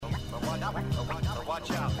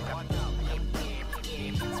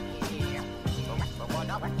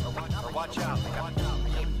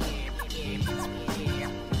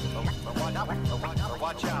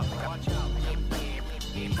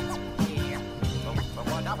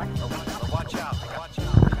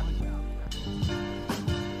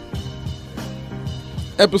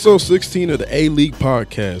Episode 16 of the A-League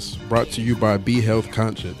podcast, brought to you by Be Health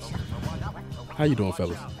Conscience. How you doing,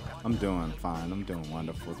 fellas? I'm doing fine. I'm doing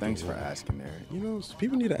wonderful. Thanks for asking, Eric. You know,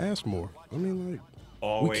 people need to ask more. I mean, like,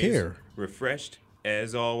 always we care. Refreshed,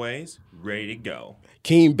 as always, ready to go.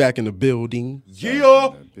 King back in the building.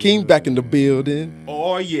 Yeah! King back in the building.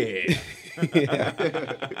 Oh, yeah.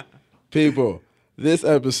 People, this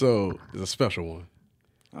episode is a special one.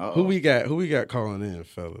 Uh-oh. Who we got calling in,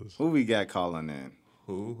 fellas? Who we got calling in?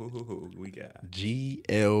 Who we got?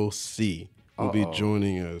 GLC will be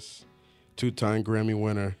joining us. Two-time Grammy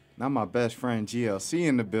winner. Not my best friend GLC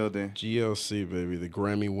in the building. GLC, baby, the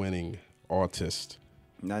Grammy-winning artist.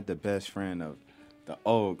 Not the best friend of the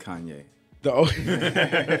old Kanye.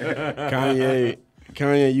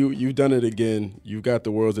 Kanye, you've done it again. You've got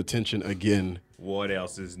the world's attention again. What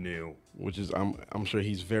else is new? Which is, I'm sure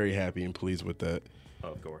he's very happy and pleased with that.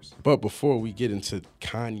 Of course. But before we get into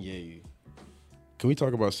Kanye, can we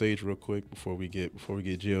talk about Sage real quick before we get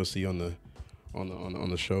GLC on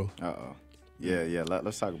the show? Yeah.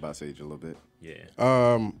 Let's talk about Sage a little bit.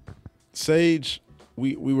 Yeah. Sage,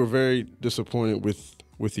 we were very disappointed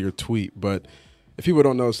with your tweet, but if people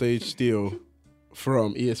don't know, Sage Steele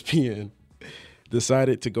from ESPN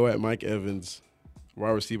decided to go at Mike Evans,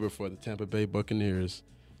 wide receiver for the Tampa Bay Buccaneers,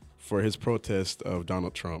 for his protest of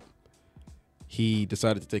Donald Trump. He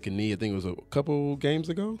decided to take a knee, I think it was a couple games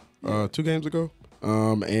ago, 2 games ago,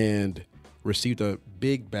 and received a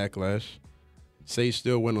big backlash. Sage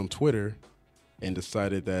Steele went on Twitter and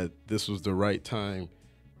decided that this was the right time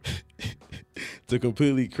to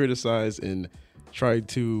completely criticize and try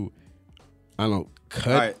to,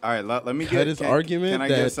 cut. All right. Let me cut get his argument. Can I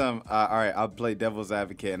get some? All right, I'll play devil's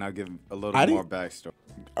advocate and I'll give a little more backstory.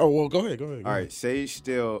 Oh well, go ahead. All right, Sage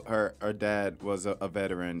Steele, her dad was a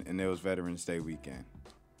veteran, and it was Veterans Day weekend.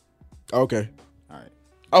 Okay. All right.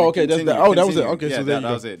 Oh, okay. That was it. Okay, yeah, so that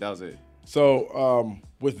was it. That was it. So,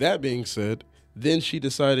 with that being said, then she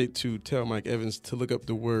decided to tell Mike Evans to look up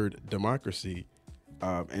the word democracy,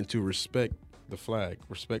 and to respect the flag,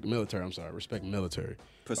 respect military.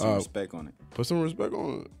 Put some respect on it. Put some respect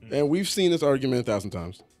on it. And we've seen this argument 1,000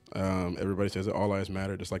 times. Everybody says that all lives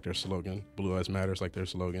matter, just like their slogan. Blue lives matter, just like their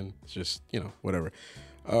slogan. It's just, whatever.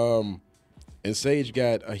 And Sage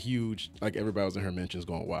got a huge, like, everybody was in her mentions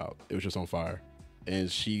going wild. It was just on fire. And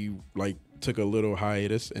she, took a little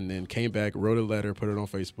hiatus and then came back, wrote a letter, put it on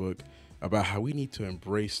Facebook about how we need to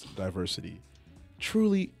embrace diversity.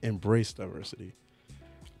 Truly embrace diversity.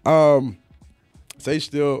 Sage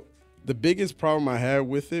Steele, the biggest problem I had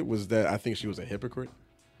with it was that I think she was a hypocrite,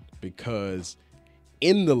 because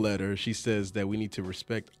in the letter she says that we need to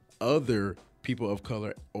respect other people of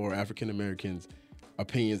color or African Americans'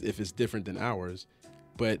 opinions if it's different than ours.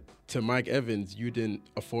 But to Mike Evans, you didn't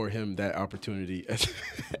afford him that opportunity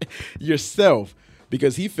yourself,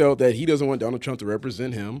 because he felt that he doesn't want Donald Trump to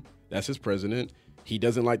represent him. That's his president. He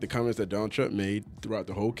doesn't like the comments that Donald Trump made throughout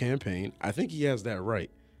the whole campaign. I think he has that right.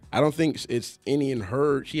 I don't think it's any in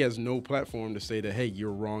her. She has no platform to say that, hey,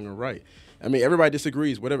 you're wrong or right. I mean, everybody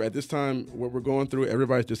disagrees. Whatever. At this time, what we're going through,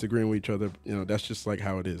 everybody's disagreeing with each other. That's just like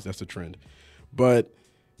how it is. That's the trend. But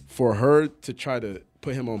for her to try to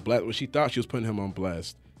put him on blast, well, she thought she was putting him on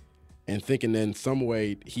blast, and thinking that in some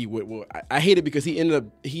way he would. Well, I hate it because he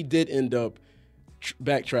did end up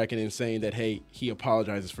backtracking and saying that, hey, he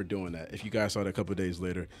apologizes for doing that. If you guys saw it a couple of days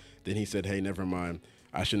later, then he said, hey, never mind.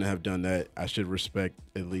 I shouldn't have done that. I should respect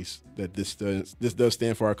at least that this does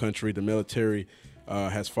stand for our country. The military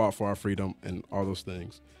has fought for our freedom and all those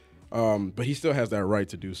things. But he still has that right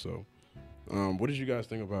to do so. What did you guys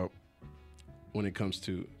think about when it comes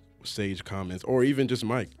to Sage comments, or even just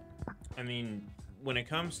Mike? I mean, when it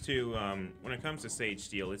comes to Sage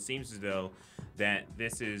Steele, it seems as though that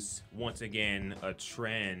this is once again a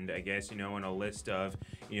trend, I guess, in a list of,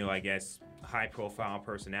 high-profile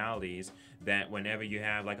personalities, that whenever you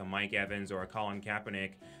have like a Mike Evans or a Colin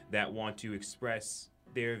Kaepernick that want to express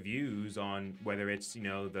their views on whether it's,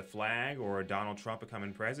 the flag or Donald Trump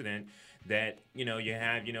becoming president, that, you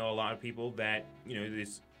have, a lot of people that,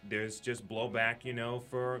 there's just blowback,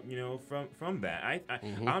 from that.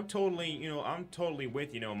 I'm totally with,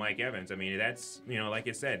 Mike Evans. I mean, that's, like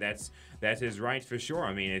I said, that's his right for sure.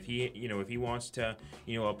 I mean, if he wants to,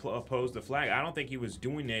 oppose the flag, I don't think he was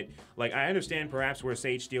doing it. Like, I understand perhaps where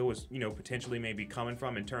Sage Steele was, potentially maybe coming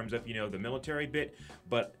from in terms of, the military bit,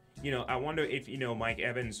 but I wonder if Mike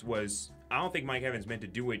Evans was. I don't think Mike Evans meant to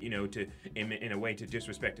do it, to in a way to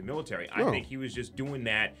disrespect the military. I think he was just doing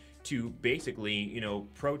that to basically,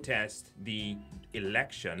 protest the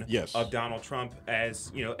election of Donald Trump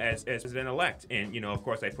as president-elect. And of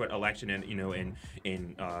course, I put election in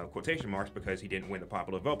quotation marks because he didn't win the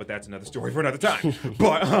popular vote. But that's another story for another time.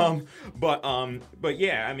 but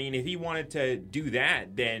yeah, I mean, if he wanted to do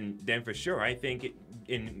that, then for sure, I think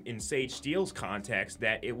in Sage Steele's context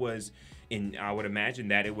that it was. I would imagine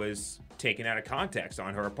that it was taken out of context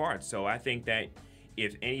on her part. So I think that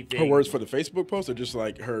if anything, her words for the Facebook post, or just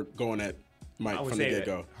like her going at Mike from the get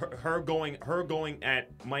go. Her going at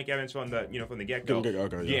Mike Evans from the get go.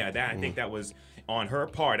 Okay, yeah. I think that was on her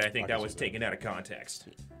part. I think that was taken out of context.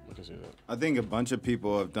 I can see that. I think a bunch of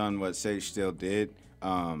people have done what Sage Steele did.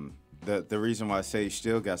 The reason why Sage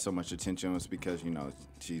Steele got so much attention was because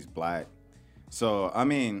she's black. So I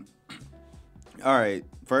mean. All right.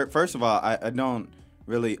 First of all, I don't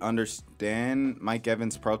really understand Mike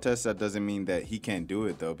Evans' protest. That doesn't mean that he can't do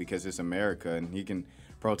it, though, because it's America and he can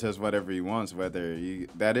protest whatever he wants.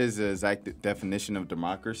 That is the exact definition of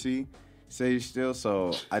democracy, Sage Steele.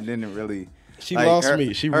 So I didn't really. She lost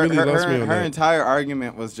me. She really lost me on her that. entire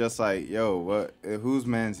argument was just like, "Yo, what? Whose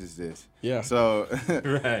man's is this?" Yeah. So,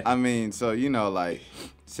 right. I mean, so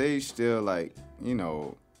Sage Steele, I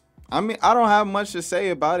mean, I don't have much to say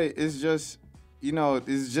about it. It's just.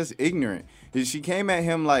 It's just ignorant. She came at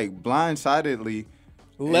him blindsidedly.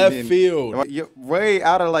 Left field. Way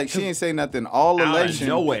out of she didn't say nothing all election.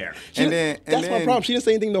 Out of nowhere. That's my problem. She didn't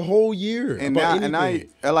say anything the whole year. And I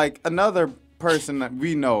another person that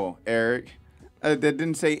we know, Eric, that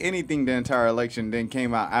didn't say anything the entire election, then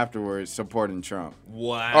came out afterwards supporting Trump.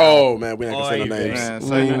 Wow. Oh man, we not gonna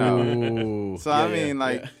say no names. Man, so I mean,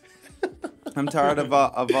 I'm tired of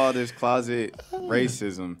all this closet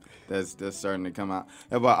racism. That's starting to come out.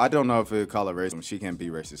 But I don't know if we call it racism. She can't be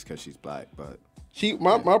racist because she's black. But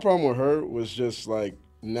my problem with her was just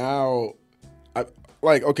now,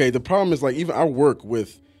 the problem is even I work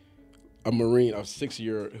with a Marine, a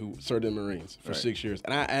 6-year who served in Marines for 6 years,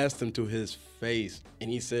 and I asked him to his face, and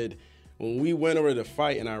he said when we went over to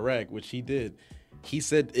fight in Iraq, which he did, he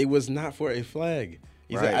said it was not for a flag.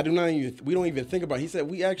 He said, we don't even think about it. He said,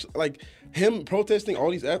 we actually, him protesting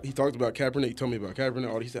all these, he talked about Kaepernick, he told me about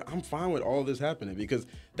Kaepernick, he said, I'm fine with all this happening because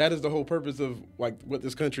that is the whole purpose of, what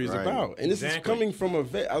this country is about. And this is coming from a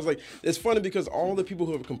vet. I was like, it's funny because all the people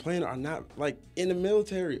who have complained are not, in the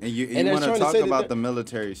military. And you want to talk about the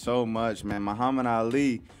military so much, man. Muhammad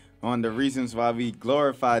Ali, one of the reasons why we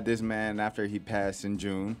glorified this man after he passed in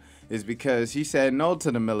June, is because he said no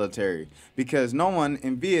to the military. Because no one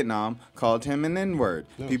in Vietnam called him an N-word.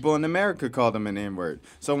 No. People in America called him an N-word.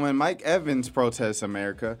 So when Mike Evans protests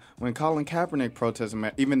America, when Colin Kaepernick protests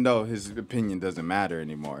America, even though his opinion doesn't matter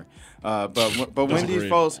anymore, but when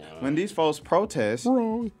these folks protest,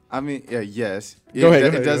 wrong. I mean, yes, go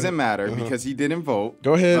ahead, it doesn't matter because he didn't vote.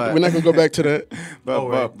 Go ahead. We're not gonna go back to that.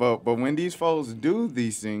 But when these folks do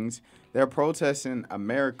these things, they're protesting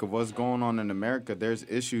America, what's going on in America. There's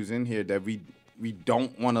issues in here that we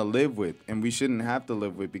don't want to live with, and we shouldn't have to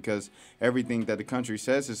live with because everything that the country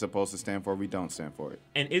says is supposed to stand for, we don't stand for it.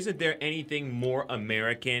 And isn't there anything more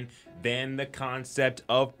American than the concept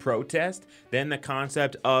of protest, than the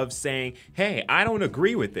concept of saying, hey, I don't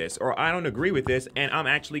agree with this, or I don't agree with this, and I'm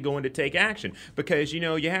actually going to take action? Because, you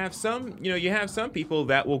have some people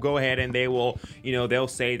that will go ahead and they will, they'll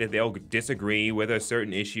say that they'll disagree with a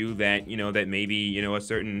certain issue that, that maybe, a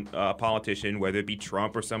certain politician, whether it be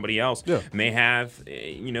Trump or somebody else, may have,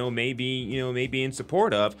 maybe in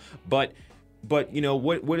support of, but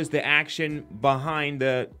what is the action behind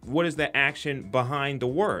the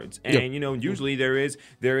words? And usually there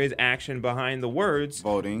is action behind the words.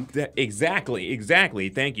 Voting. Exactly.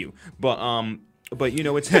 Thank you. But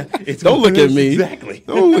it's don't look at me. Exactly.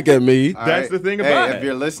 Don't look at me. That's the thing about it. If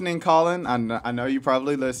you're listening, Colin, I know you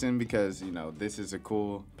probably listen because this is a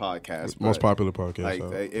cool podcast. Most popular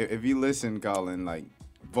podcast. If you listen, Colin,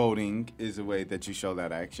 voting is a way that you show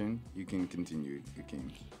that action. You can continue. You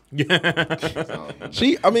can.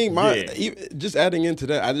 Just adding into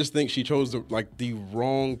that, I just think she chose the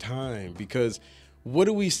wrong time because what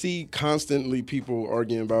do we see constantly people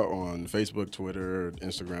arguing about on Facebook, Twitter,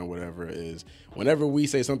 Instagram, whatever it is? Whenever we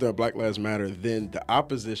say something about Black Lives Matter, then the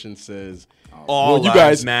opposition says, all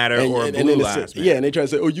lives matter or blue lives matter. Yeah, and they try to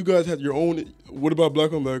say, oh, you guys have your own, what about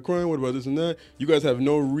black on black crime? What about this and that? You guys have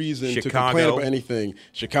no reason to complain about anything.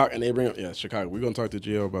 Chicago, and they bring up, Chicago. We're going to talk to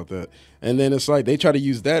GL about that. And then it's they try to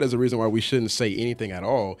use that as a reason why we shouldn't say anything at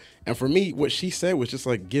all. And for me, what she said was just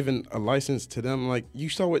giving a license to them. You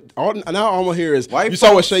saw what, now all I'm going to hear is, You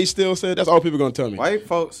saw what Shay Still said? That's all people gonna tell me. White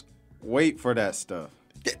folks wait for that stuff.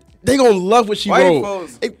 They gonna love what she wrote.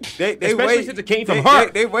 Folks, they especially wait, since it came from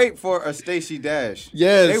her. They wait for a Stacey Dash.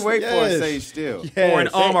 Yes, they wait for a Sage Still. Yes. Or an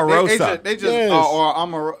Omarosa. They just Yes. or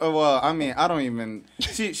Omarosa. Well, I mean, I don't even.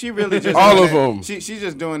 She really just all of them. She's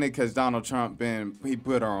just doing it because Donald Trump he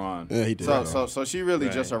put her on. Yeah, he did. So she really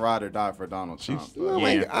just a ride or die for Donald Trump.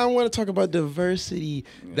 I want to talk about diversity.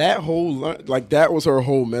 Yeah. That whole that was her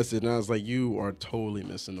whole message, and I was like, you are totally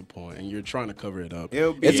missing the point, and you're trying to cover it up.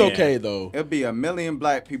 It's okay though. It'll be a million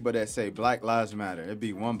black people that say Black Lives Matter. It'd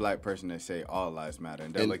be one black person that say all lives matter,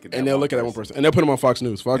 and they'll look at that. And they'll look at that one person, and they'll put him on Fox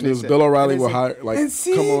News. Fox News. Bill O'Reilly will hire. Like,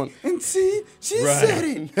 come on. And see, she said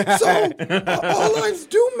it. So all lives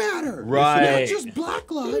do matter. Right. It's not just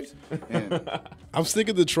black lives. And I'm sick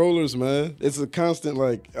of the trollers, man. It's a constant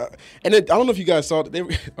and I don't know if you guys saw that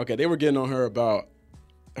they were getting on her about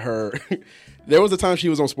her. There was a time she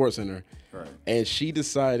was on SportsCenter, right, and she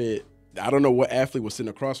decided, I don't know what athlete was sitting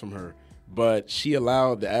across from her, but she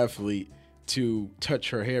allowed the athlete to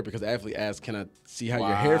touch her hair because the athlete asked, "Can I see how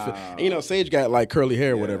your hair feels?" And Sage got like curly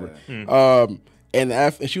hair or whatever.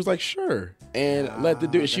 And she was like, "Sure," and let the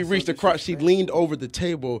dude. She reached across. She leaned over the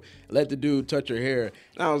table, let the dude touch her hair,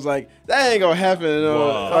 and I was like, "That ain't gonna happen."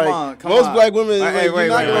 Come most on. black women, you're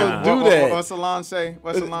not gonna do that. What's Salon say?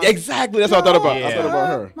 Exactly. That's what I thought about.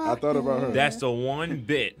 I thought about her. That's the one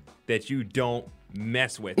bit that you don't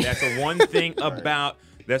mess with. That's the one thing about.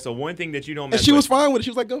 That's the one thing that you don't mess with. And she was fine with it.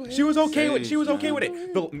 She was like, "Go ahead." She was okay with it. She was okay with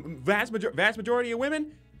it. The vast majority of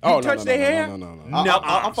women, touch their hair. No.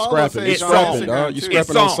 I follow Sage It's on scrapping, Instagram dog. You too.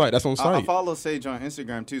 scrapping on site. That's on site. I follow Sage on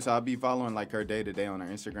Instagram too, so I'll be following like her day to day on her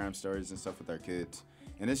Instagram stories and stuff with her kids.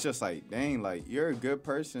 And it's just like, dang, like you're a good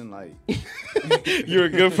person, like you're a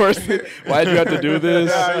good person. Why'd you have to do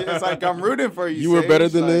this? Yeah, it's like I'm rooting for you. You were better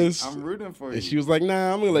than this. I'm rooting for you. And she was like,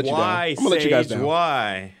 "Nah, I'm gonna let you down. I'm gonna let you guys down."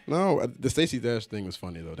 Why? No, the Stacey Dash thing was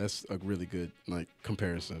funny though. That's a really good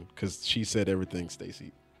comparison because she said everything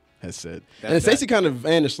Stacey has said, and Stacey kind of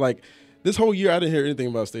vanished. Like this whole year, I didn't hear anything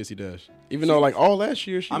about Stacey Dash. Even though all last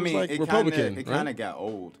year she was like Republican. It kind of got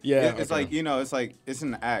old. Yeah, it's like it's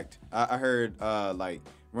an act. I heard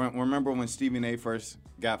remember when Stephen A. first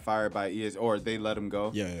got fired by ES or they let him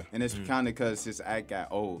go. Yeah. And it's kind of because his act got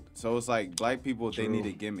old. So it's like black people they need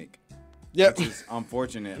a gimmick. Yeah, which is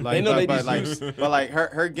unfortunate. But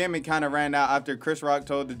her gimmick kind of ran out after Chris Rock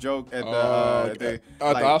told the joke at the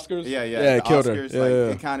Oscars. Yeah, it killed Oscars,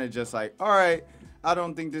 her. It kind of just like, all right, I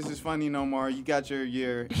don't think this is funny no more. You got your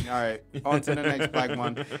year. All right, on to the next black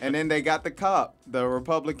one. And then they got the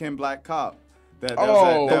Republican black cop. That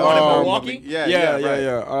Milwaukee?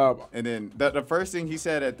 Yeah. And then the first thing he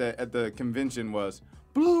said at the convention was,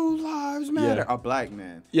 "Blue lives matter." A black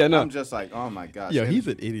man. Yeah, no. I'm just like, oh my gosh. Yeah, he's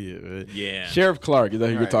an idiot, man. Yeah. Sheriff Clark, is that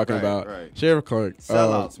who you're talking about? Right. Sheriff Clark.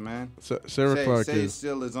 Sellouts, man. Sheriff Clark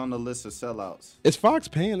still is on the list of sellouts. Is Fox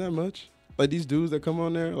paying that much? Like these dudes that come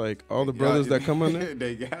on there, like all the brothers that come on there?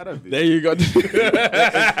 They gotta be. There you go.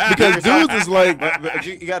 Because dudes is like. But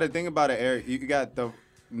you gotta think about it, Eric. You got the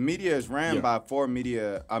media is ran by four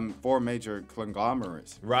major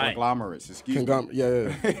conglomerates. Right. Conglomerates, excuse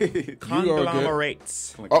me.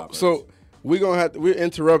 Conglomerates. So we're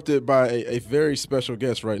interrupted by a very special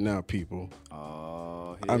guest right now, people.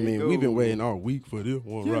 We've been waiting all week for this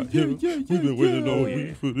one right here. We've been waiting all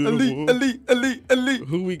week for this one. Elite.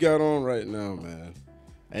 Who we got on right now, man?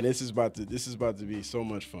 And this is about to be so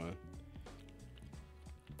much fun.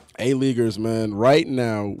 A-Leaguers, man. Right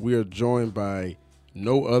now, we are joined by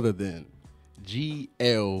no other than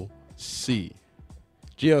GLC.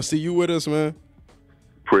 GLC, you with us, man?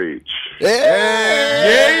 Preach. Yeah.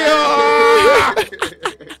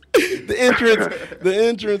 The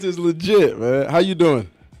entrance is legit, man. How you doing?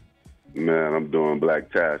 Man, I'm doing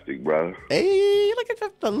blacktastic, brother. Hey, look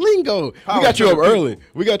at the lingo. We got you up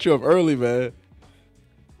early, man.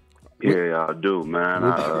 Yeah, I do, man.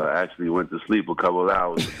 I actually went to sleep a couple of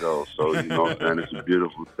hours ago, so you know what I'm saying? It's a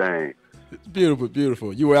beautiful thing. It's beautiful,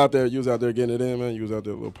 beautiful. You was out there getting it in, man. You was out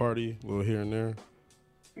there a little party, a little here and there.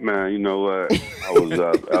 Man, you know what? I was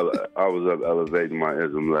up elevating my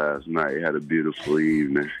ism last night. Had a beautiful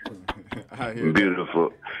evening. A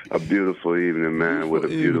beautiful evening, man, with a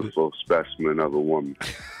beautiful specimen of a woman.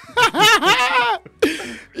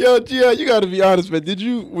 Yo, Gia, you got to be honest, man.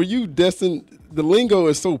 Were you destined? The lingo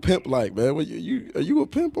is so pimp-like, man. Are you a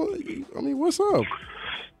pimp? I mean, what's up?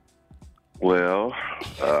 Well,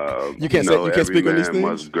 you can't speak on these things. Every man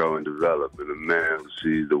must grow and develop, and a man who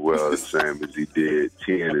sees the world the same as he did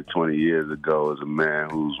 10 to 20 years ago is a man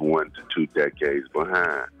who's 1 to 2 decades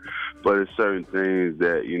behind. But it's certain things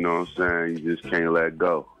that, you know what I'm saying, you just can't let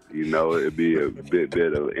go. You know, it'd be a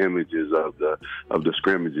bit of images of the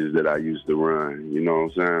scrimmages that I used to run. You know what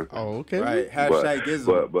I'm saying? Oh, okay. Right. Hashtag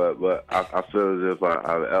Gizmo. But I feel as if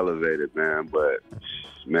I've elevated, man. But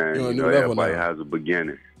man, You're on a you new know, level everybody now. has a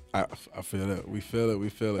beginning. I feel that. We feel it.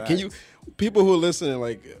 Facts. Can you, people who are listening,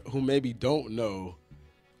 like who maybe don't know,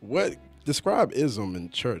 describe ism in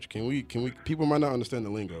church? Can we? People might not understand the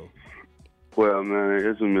lingo. Well, man,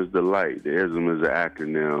 ism is the light. The ism is an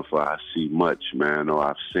acronym for I see much, man, or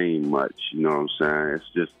I've seen much. You know what I'm saying?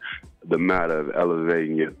 It's just the matter of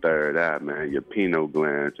elevating your third eye, man, your pineal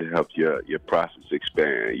gland to help your process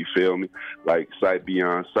expand. You feel me? Like sight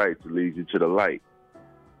beyond sight to lead you to the light.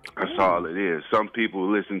 That's all it is. Some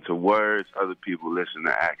people listen to words, other people listen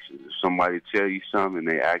to actions. If somebody tell you something and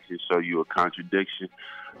their actions show you a contradiction,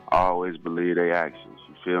 always believe their actions.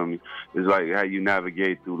 You feel me? It's like how you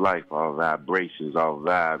navigate through life, all vibrations, all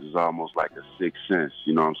vibes. It's almost like a sixth sense,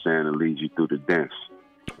 you know what I'm saying? It leads you through the dance.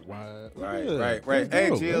 Right. Let's Hey,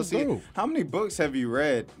 go, GLC, how many books have you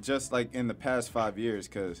read just like in the past 5 years?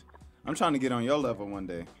 Because I'm trying to get on your level one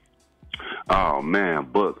day. Oh,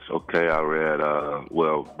 man, books. Okay, I read,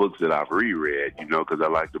 books that I've reread, you know, because I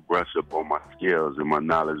like to brush up on my skills and my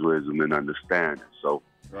knowledge, wisdom, and understanding. So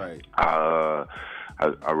Right. I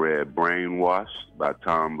read Brainwashed by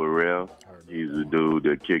Tom Burrell. He's the dude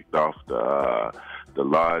that kicked off the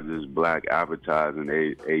largest black advertising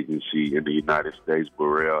agency in the United States,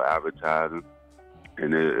 Burrell Advertising.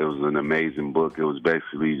 And it was an amazing book. It was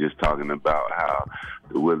basically just talking about how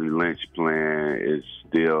the Willie Lynch plan is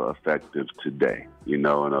still effective today, you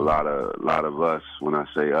know, and a lot of us, when I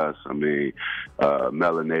say us, I mean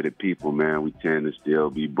melanated people, man, we tend to still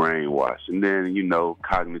be brainwashed. And then, you know,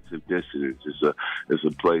 cognitive dissonance is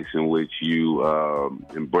a place in which you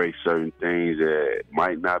embrace certain things that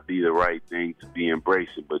might not be the right thing to be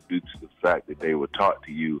embracing, but due to the fact that they were taught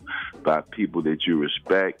to you by people that you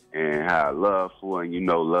respect and have love for, and you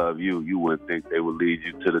know love you wouldn't think they would lead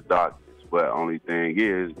you to the darkness. But only thing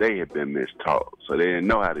is, they had been mistaught, so they didn't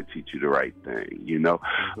know how to teach you the right thing, you know?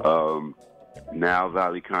 Now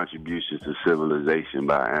Valley Contributions to Civilization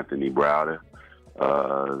by Anthony Browder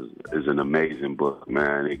is an amazing book,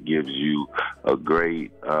 man. It gives you a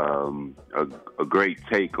great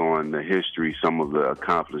take on the history, some of the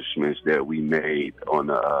accomplishments that we made on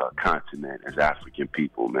the continent as African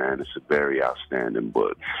people, man. It's a very outstanding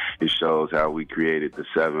book. It shows how we created the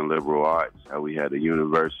 7 liberal arts, how we had a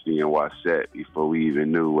university in Wasset before we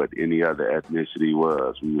even knew what any other ethnicity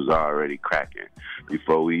was. We was already cracking.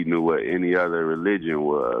 Before we knew what any other religion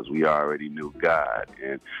was, we already knew God.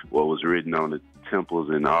 And what was written on the temples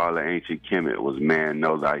in all the ancient Kemet was man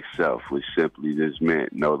know thyself, which simply just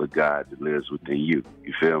meant know the God that lives within you.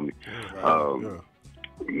 You feel me?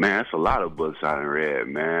 Man, that's a lot of books I done read,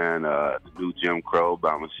 man. The new Jim Crow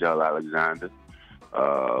by Michelle Alexander,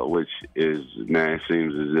 which is, man, it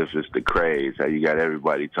seems as if it's the craze. How you got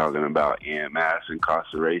everybody talking about en masse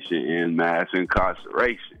incarceration.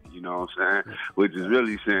 You know what I'm saying? Which is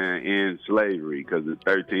really saying end slavery, because the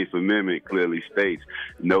 13th Amendment clearly states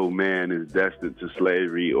no man is destined to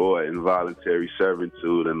slavery or involuntary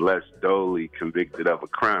servitude unless duly convicted of a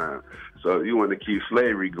crime. So if you want to keep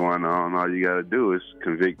slavery going on, all you got to do is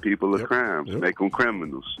convict people of crimes, make them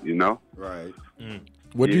criminals, you know? Right.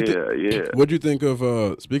 What'd you think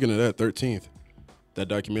of, speaking of that, 13th, that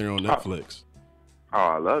documentary on Netflix? Oh,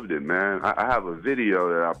 I loved it, man. I have a video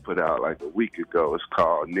that I put out like a week ago. It's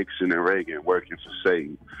called Nixon and Reagan Working for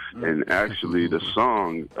Satan. And actually the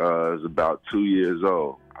song is about 2 years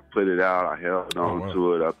old. I put it out. I held on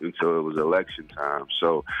to it up until it was election time.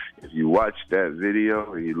 So if you watch that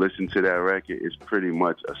video and you listen to that record, it's pretty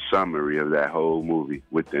much a summary of that whole movie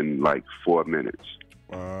within like 4 minutes.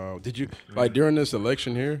 Wow. Did you, like during this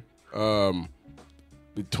election here,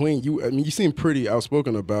 between you, I mean, you seem pretty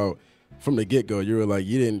outspoken about, from the get-go, you were like,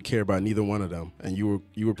 you didn't care about neither one of them, and you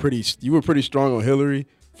were pretty strong on Hillary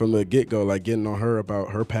from the get-go, like getting on her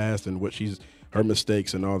about her past and her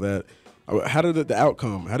mistakes and all that. How did the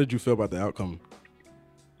outcome? How did you feel about the outcome?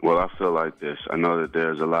 Well, I feel like this. I know that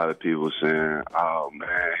there's a lot of people saying, "Oh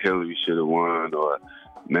man, Hillary should have won," or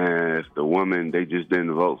 "Man, if the woman, they just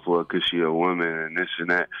didn't vote for her because she's a woman," and this and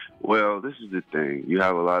that. Well, this is the thing. You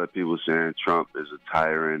have a lot of people saying Trump is a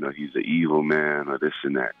tyrant or he's an evil man or this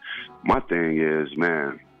and that. My thing is,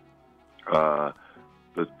 man,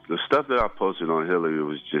 the stuff that I posted on Hillary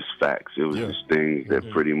was just facts. It was just things that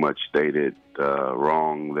pretty much stated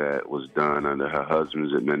wrong that was done under her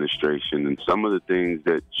husband's administration, and some of the things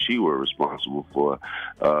that she were responsible for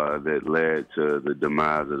that led to the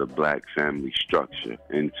demise of the black family structure.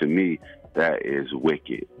 And to me, that is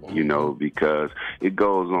wicked, you know, because it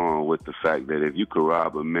goes on with the fact that if you could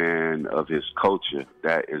rob a man of his culture,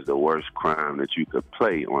 that is the worst crime that you could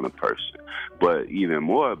play on a person. But even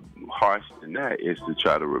more harsh than that is to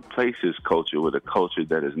try to replace his culture with a culture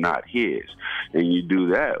that is not his. And you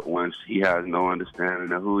do that once he has no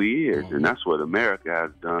understanding of who he is. And that's what America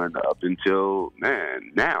has done up until,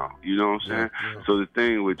 man, now. You know what I'm saying? Yeah. So the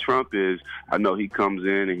thing with Trump is, I know he comes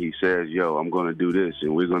in and he says, yo, I'm going to do this,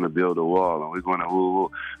 and we're going to build a wall, and we're going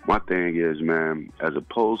to, my thing is, man, as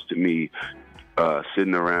opposed to me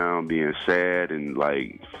sitting around being sad and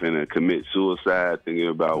like finna commit suicide thinking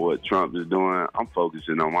about what Trump is doing, I'm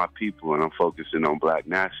focusing on my people, and I'm focusing on black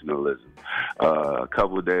nationalism. A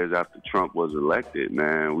couple of days after Trump was elected,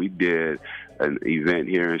 man, we did an event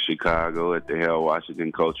here in Chicago at the Harold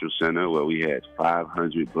Washington Cultural Center where we had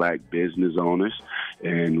 500 black business owners,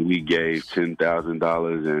 and we gave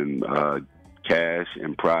 $10,000 in cash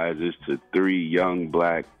and prizes to 3 young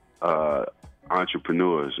black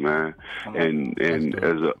entrepreneurs, man. And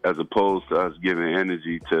as opposed to us giving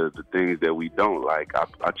energy to the things that we don't like,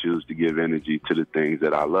 I choose to give energy to the things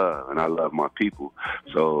that I love, and I love my people.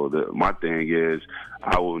 So my thing is,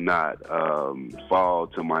 I will not fall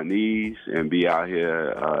to my knees and be out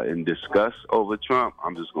here in disgust over Trump.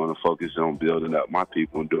 I'm just going to focus on building up my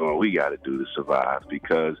people and doing what we got to do to survive,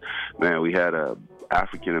 because, man, we had a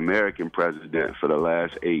African-American president for the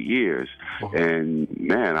last 8 years. And,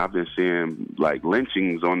 man, I've been seeing, like,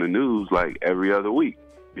 lynchings on the news, like, every other week.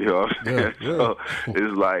 You know what I'm saying? Yeah. So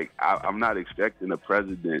it's like, I'm not expecting a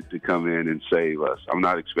president to come in and save us. I'm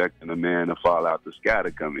not expecting a man to fall out the sky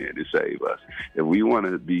to come in and save us. If we want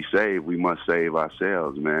to be saved, we must save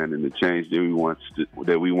ourselves, man. And the change that we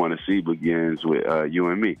want to see begins with you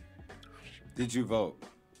and me. Did you vote?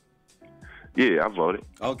 Yeah, I voted.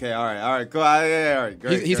 Okay, all right, cool. All right,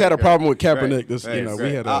 great. He's had a problem with Kaepernick. Great.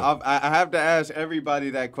 We had. I have to ask everybody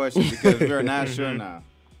that question because we're not sure now.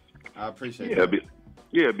 I appreciate that.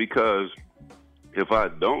 Yeah, because if I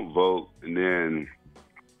don't vote and then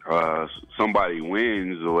somebody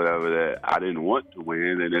wins or whatever that I didn't want to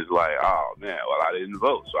win, and it's like, oh man, well I didn't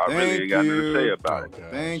vote, so I really ain't got nothing to say about it.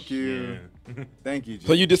 Thank you, thank you. Jim.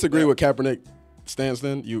 So you disagree with Kaepernick? Stance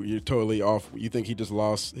then you're totally off. You think he just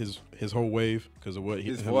lost his whole wave because of what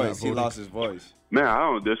his voice? He lost his voice. Man, I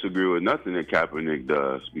don't disagree with nothing that Kaepernick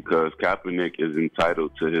does, because Kaepernick is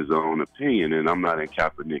entitled to his own opinion, and I'm not in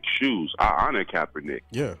Kaepernick's shoes. I honor Kaepernick,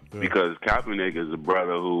 because Kaepernick is a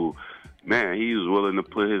brother who, man, he was willing to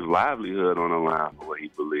put his livelihood on the line for what he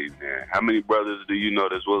believed in. How many brothers do you know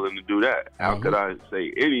that's willing to do that? How could I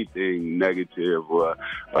say anything negative or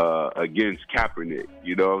against Kaepernick?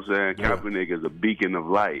 You know what I'm saying? Yeah. Kaepernick is a beacon of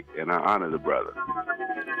light, and I honor the brother.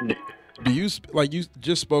 Do you, like you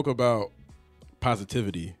just spoke about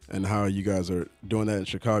positivity and how you guys are doing that in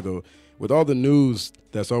Chicago, with all the news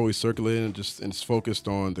that's always circulating and it's focused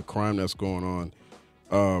on the crime that's going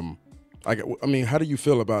on? I mean, how do you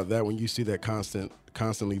feel about that when you see that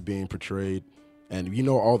constantly being portrayed, and you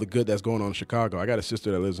know all the good that's going on in Chicago? I got a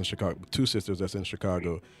sister that lives in Chicago, 2 sisters that's in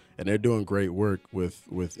Chicago, and they're doing great work with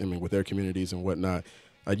their communities and whatnot.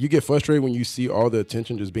 You get frustrated when you see all the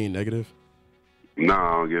attention just being negative? No,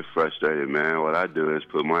 I don't get frustrated, man. What I do is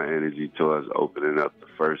put my energy towards opening up the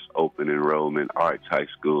first open enrollment arts high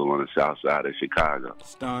school on the south side of Chicago.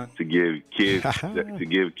 To give kids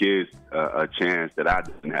a chance that I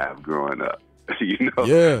didn't have growing up. You know,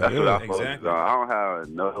 that's what I focus on. I don't have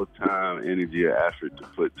no time, energy, or effort to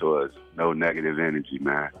put towards no negative energy,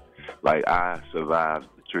 man. Like, I survived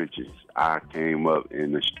the trenches. I came up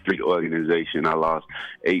in the street organization. I lost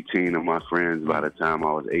 18 of my friends by the time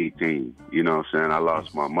I was 18. You know what I'm saying? I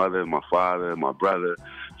lost my mother, my father, my brother,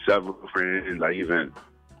 several friends. I even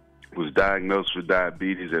was diagnosed with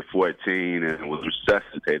diabetes at 14 and was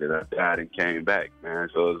resuscitated. I died and came back, man.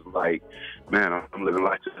 So it's like, man, I'm living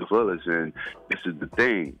life to the fullest. And this is the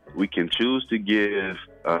thing. We can choose to give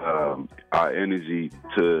our energy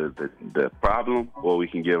to the problem, or we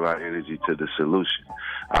can give our energy to the solution.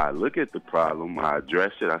 I look at the problem, I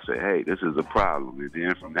address it, I say, hey, this is a problem. And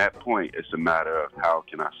then from that point, it's a matter of how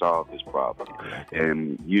can I solve this problem?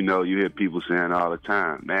 And, you know, you hear people saying all the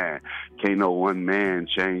time, man, can't no one man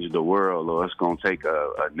change the world, or it's going to take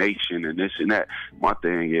a nation and this and that. My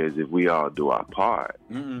thing is, if we all do our part,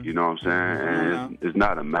 you know what I'm saying? And it's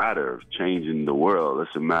not a matter of changing the world.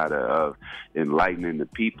 It's a matter of enlightening the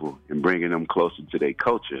people and bringing them closer to their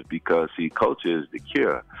culture, because, see, culture is the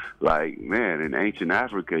cure. Like, man, in ancient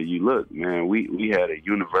Africa, you look, man, we had a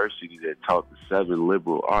university that taught the 7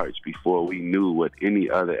 liberal arts before we knew what any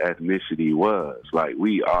other ethnicity was. Like,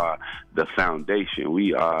 we are the foundation.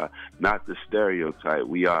 We are not the stereotype.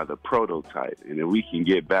 We are the prototype. And if we can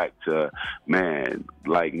get back to, man,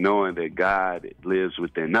 like knowing that God lives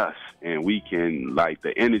within us, and we can, like,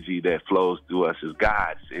 the energy that flows through us is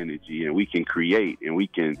God's energy, and we can create, and we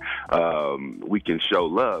can show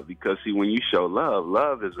love. Because, see, when you show love,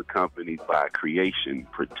 love is accompanied by creation,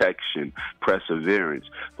 protection, perseverance.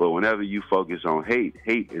 But whenever you focus on hate,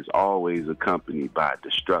 hate is always accompanied by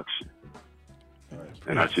destruction.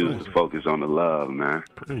 And I choose to focus on the love, man.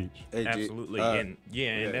 Absolutely. And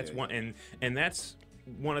that's one, and that's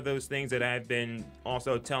one of those things that I've been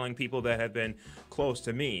also telling people that have been close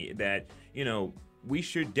to me, that, you know, we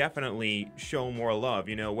should definitely show more love,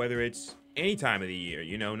 you know, whether it's any time of the year,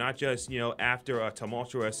 you know, not just, you know, after a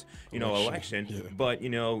tumultuous, you know, election, but, you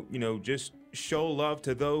know, just show love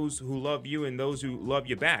to those who love you and those who love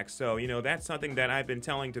you back. So, you know, that's something that I've been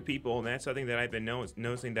telling to people, and that's something that I've been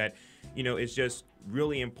noticing that, you know, it's just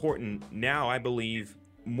really important now, I believe,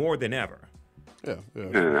 more than ever. Yeah,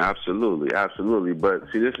 absolutely. But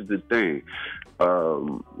see, this is the thing,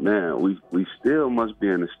 man. We still must be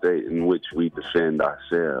in a state in which we defend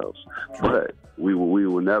ourselves, but we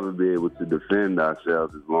will never be able to defend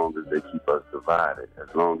ourselves as long as they keep us divided. As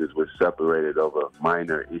long as we're separated over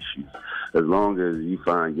minor issues. As long as you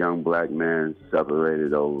find young black men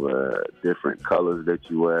separated over different colors that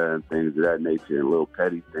you wear and things of that nature, and little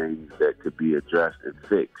petty things that could be addressed and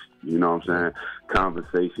fixed. You know what I'm saying?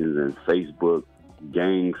 Conversations and Facebook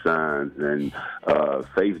gang signs and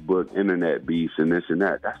Facebook internet beefs and this and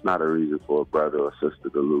that. That's not a reason for a brother or sister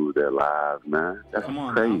to lose their lives, man. That's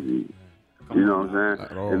crazy. You know what I'm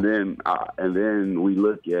saying? And then we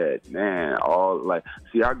look at, man,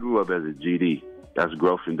 see, I grew up as a GD. That's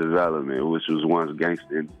growth and development, which was once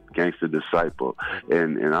gangster disciple.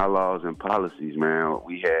 And in our laws and policies, man,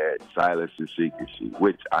 we had silence and secrecy,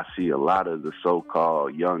 which I see a lot of the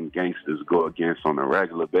so-called young gangsters go against on a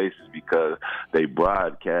regular basis because they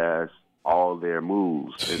broadcast all their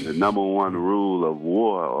moves. And the number one rule of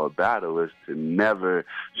war or battle is to never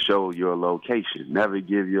show your location, never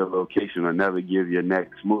give your location or never give your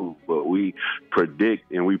next move. But we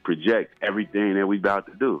predict and we project everything that we about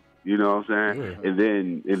to do. You know what I'm saying? Yeah.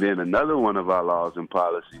 And then another one of our laws and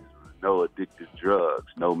policies, no addictive drugs,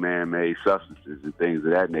 no man-made substances and things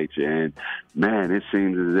of that nature. And, man, it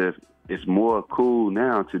seems as if it's more cool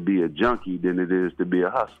now to be a junkie than it is to be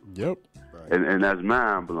a hustler. Yep. And that's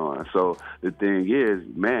mind-blowing. So the thing is,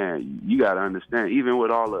 man, you got to understand, even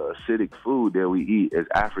with all the acidic food that we eat as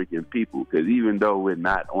African people, because even though we're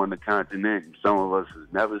not on the continent, and some of us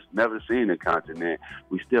have never seen the continent,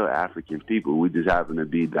 we still African people. We just happen to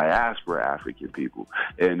be diaspora African people.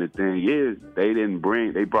 And the thing is,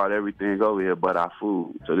 they brought everything over here but our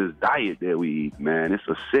food. So this diet that we eat, man, it's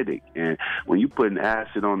acidic. And when you put an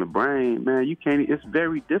acid on the brain, man, it's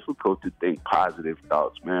very difficult to think positive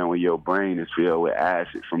thoughts, man, when your brain is filled with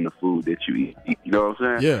acid from the food that you eat. You know what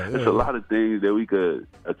I'm saying? Yeah. There's a lot of things that we could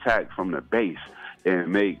attack from the base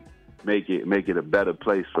and make it a better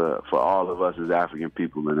place for all of us as African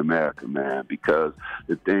people in America, man. Because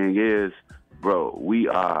the thing is, bro, we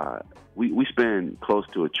spend close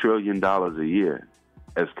to $1 trillion a year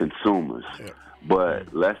as consumers,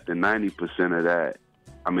 but less than 90% of that,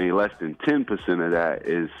 less than 10% of that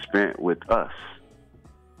is spent with us.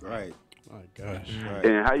 Right. My gosh. Right.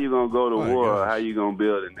 And how you gonna go to war? Or how you gonna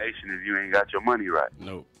build a nation if you ain't got your money right?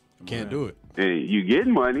 Nope. Can't do it. And you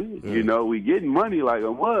getting money, you know, we getting money like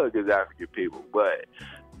a mug as African people, but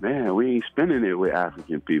man, we ain't spending it with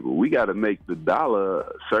African people. We got to make the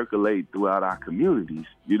dollar circulate throughout our communities.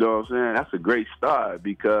 You know what I'm saying? That's a great start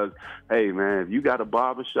because, hey, man, if you got a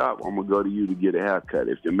barber shop, I'm going to go to you to get a haircut.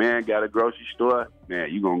 If your man got a grocery store,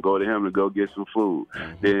 man, you going to go to him to go get some food.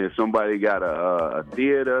 Mm-hmm. Then if somebody got a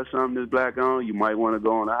theater or something that's black-owned, you might want to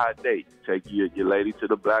go on a hot date. Take your lady to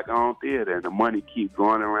the black-owned theater, and the money keep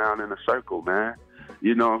going around in a circle, man.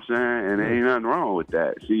 You know what I'm saying? And there ain't nothing wrong with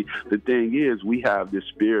that. See, the thing is, we have this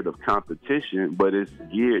spirit of competition, but it's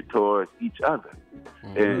geared towards each other.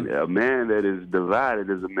 Mm-hmm. And a man that is divided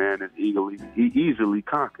is a man that's easily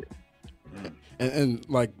conquered. And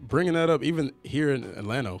like bringing that up, even here in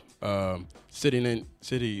Atlanta,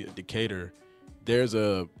 city Decatur, there's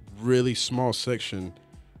a really small section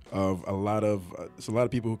of a lot of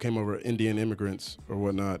people who came over, Indian immigrants or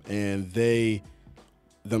whatnot, and they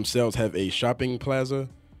themselves have a shopping plaza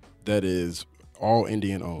that is all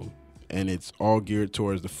Indian owned, and it's all geared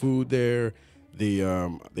towards the food there. they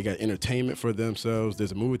got entertainment for themselves.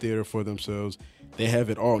 There's a movie theater for themselves. They have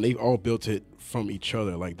it all, and they've all built it from each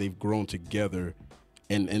other. Like they've grown together,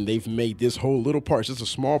 and they've made this whole little part. It's just a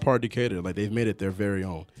small part of Decatur. Like they've made it their very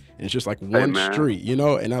own, and it's just like one street, you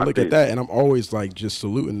know. And I look at that, and I'm always like just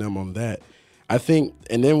saluting them on that. I think,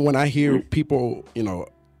 and then when I hear people, you know,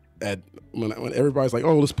 when everybody's like,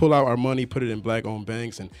 oh, let's pull out our money, put it in black-owned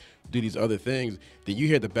banks, and do these other things, then you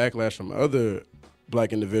hear the backlash from other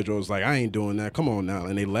black individuals like, I ain't doing that, come on now,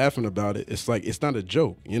 and they laughing about it. It's like, it's not a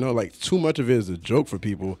joke, you know, like too much of it is a joke for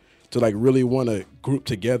people to like really want to group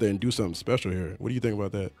together and do something special here. What do you think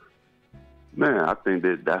about that? Man, I think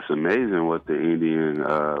that's amazing what the Indian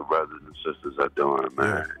brothers and sisters are doing,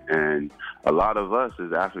 man. Yeah. And a lot of us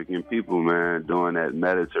as African people, man, doing that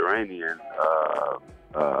Mediterranean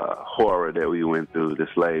horror that we went through, the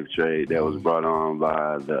slave trade that was brought on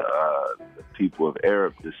by the people of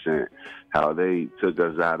Arab descent, how they took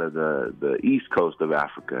us out of the east coast of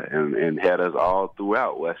Africa and had us all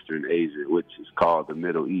throughout Western Asia, which is called the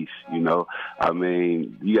Middle East, you know. I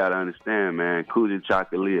mean, you got to understand, man, Kuja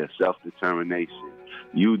Chakalia, self-determination,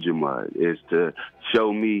 Ujamaa is to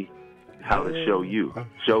show me how to show you,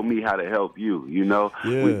 show me how to help you, you know.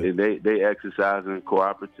 They exercise in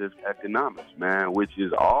cooperative economics, man, which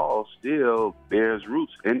is all still bears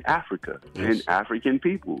roots in Africa, in African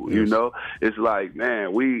people, you know. It's like,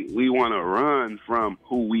 man, we want to run from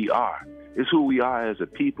who we are. It's who we are as a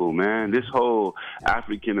people, man. This whole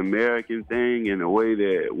African-American thing and the way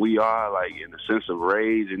that we are, like, in the sense of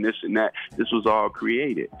race and this and that, this was all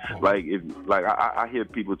created. Like, I hear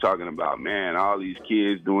people talking about, man, all these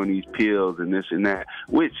kids doing these pills and this and that,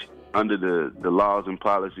 which under the laws and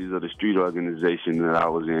policies of the street organization that I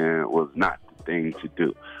was in was not the thing to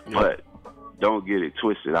do. But don't get it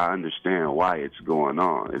twisted. I understand why it's going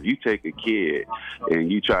on. If you take a kid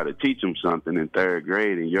and you try to teach him something in third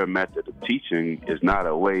grade and your method of teaching is not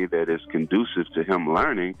a way that is conducive to him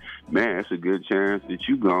learning, man, it's a good chance that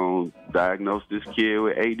you're going to diagnose this kid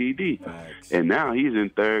with ADD. Thanks. And now he's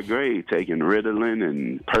in third grade taking Ritalin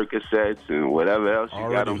and Percocets and whatever else you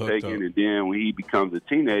got him taking. And then when he becomes a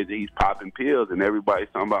teenager, he's popping pills and everybody's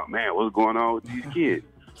talking about, man, what's going on with these kids?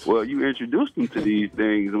 Well, you introduced him to these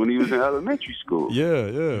things when he was in elementary school.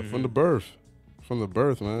 From the birth,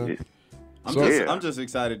 man. Yeah. I'm just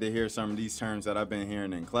excited to hear some of these terms that I've been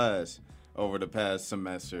hearing in class over the past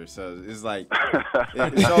semester. So it's like,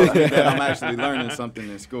 it shows me that I'm actually learning something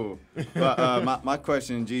in school. But my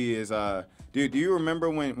question, G, is do you remember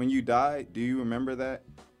when you died? Do you remember that?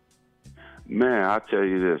 Man, I'll tell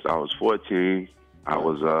you this. I was 14. I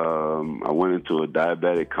went into a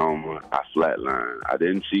diabetic coma. I flatlined. I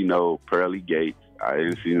didn't see no pearly gates. I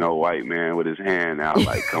didn't see no white man with his hand out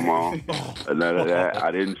like, come on, or none of that.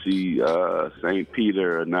 I didn't see St.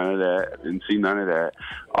 Peter or none of that. I didn't see none of that.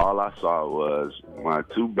 All I saw was my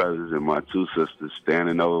two brothers and my two sisters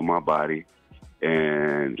standing over my body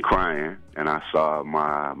and crying, and I saw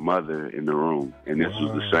my mother in the room. And this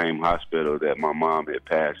was the same hospital that my mom had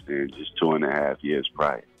passed in just 2.5 years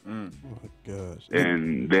prior. Oh my gosh!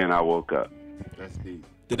 And then I woke up. That's deep.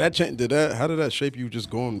 Did that change? How did that shape you just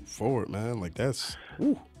going forward, man? Like that's.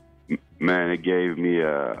 Whew. Man, it gave me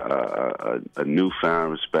a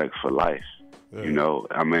newfound respect for life. Yeah. You know,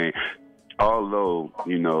 I mean, although,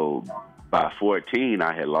 you know, by 14,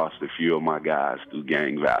 I had lost a few of my guys through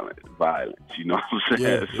gang violence, you know what I'm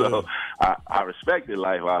saying? Yeah, so I respected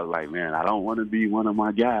life. I was like, man, I don't want to be one of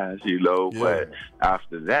my guys, you know? Yeah. But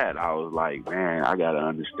after that, I was like, man, I got to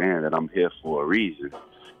understand that I'm here for a reason.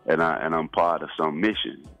 And I'm part of some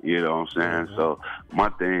mission, you know what I'm saying? Mm-hmm. So my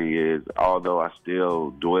thing is, although I still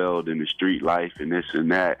dwelled in the street life and this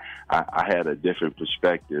and that, I had a different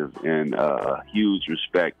perspective and a huge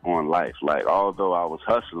respect on life. Like, although I was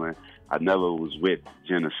hustling, I never was with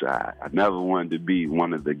genocide. I never wanted to be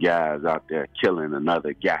one of the guys out there killing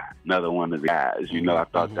another one of the guys. You know, I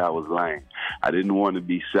thought that was lame. I didn't want to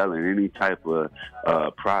be selling any type of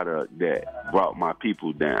product that brought my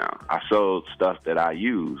people down. I sold stuff that I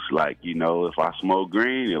used. Like, you know, if I smoked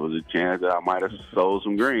green, there was a chance that I might have sold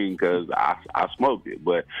some green because I smoked it.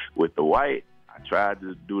 But with the white, I tried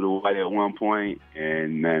to do the white at one point,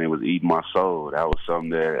 and, man, it was eating my soul. That was something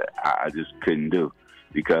that I just couldn't do,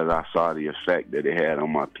 because I saw the effect that it had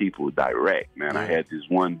on my people direct, man. I had this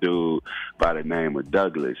one dude by the name of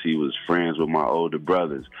Douglas. He was friends with my older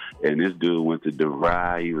brothers. And this dude went to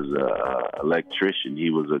DeVry. He was an electrician. He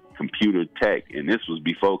was a computer tech. And this was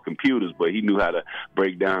before computers, but he knew how to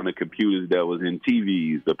break down the computers that was in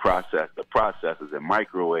TVs, the processors and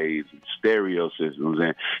microwaves and stereo systems.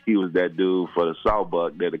 And he was that dude for the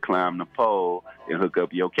sawbuck that'd climb the pole and hook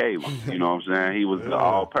up your cable. You know what I'm saying? He was the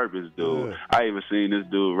all-purpose dude. I even seen this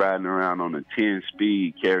this dude riding around on a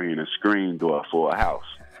 10-speed carrying a screen door for a house.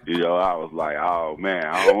 You know, I was like, oh, man,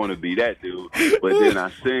 I don't want to be that dude. But then I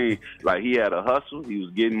seen, like, he had a hustle. He was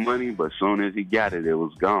getting money, but as soon as he got it, it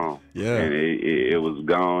was gone. Yeah. And it was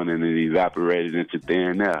gone, and it evaporated into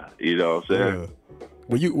thin air. You know what I'm saying?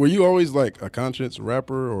 Yeah. Were you always, like, a conscious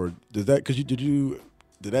rapper, or did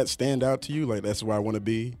that stand out to you? Like, that's where I want to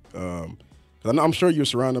be? I'm sure you're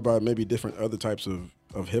surrounded by maybe different other types of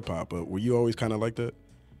hip-hop, but were you always kind of like that?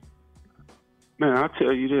 Man, I'll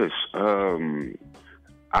tell you this.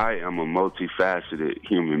 I am a multifaceted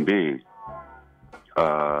human being.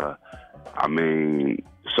 I mean,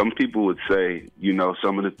 some people would say, you know,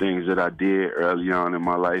 some of the things that I did early on in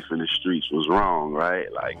my life in the streets was wrong, right?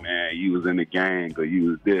 Like, man, you was in the gang, or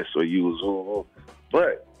you was this, or you was...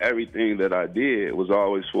 But everything that I did was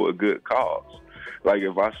always for a good cause. Like,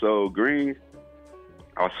 if I sold green,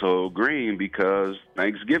 I sold green because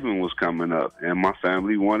Thanksgiving was coming up, and my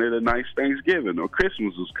family wanted a nice Thanksgiving, or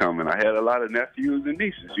Christmas was coming. I had a lot of nephews and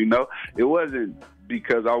nieces, you know. It wasn't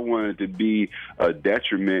because I wanted to be a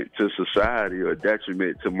detriment to society or a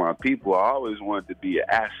detriment to my people. I always wanted to be an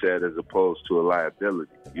asset as opposed to a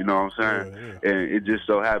liability. You know what I'm saying? Yeah. And it just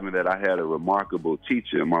so happened that I had a remarkable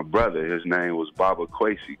teacher. My brother, his name was Baba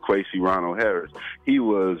Kwesi Ronald Harris. He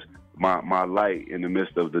was my light in the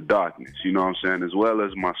midst of the darkness, you know what I'm saying? As well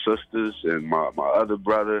as my sisters and my other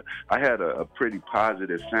brother. I had a pretty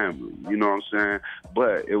positive family, you know what I'm saying?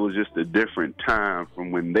 But it was just a different time from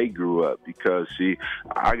when they grew up because, see,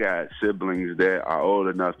 I got siblings that are old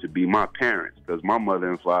enough to be my parents because my mother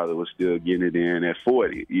and father was still getting it in at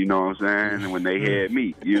 40, you know what I'm saying? And when they had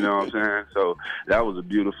me, you know what I'm saying? So that was a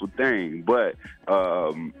beautiful thing. But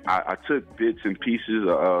I took bits and pieces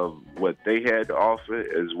of what they had to offer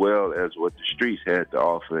as well as what the streets had to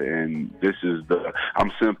offer, and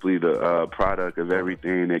I'm simply the product of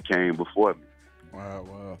everything that came before me.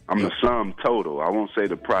 Wow. I'm the sum total. I won't say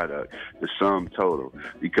the product, the sum total,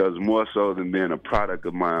 because more so than being a product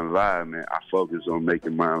of my environment, I focus on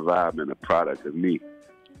making my environment a product of me.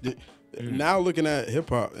 Now looking at hip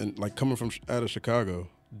hop and like coming from out of Chicago,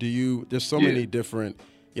 there's so many different,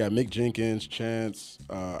 Mick Jenkins, Chance.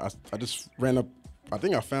 I just ran up. I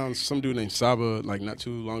think I found some dude named Saba like not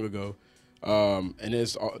too long ago, and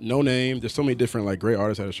there's No Name. There's so many different like great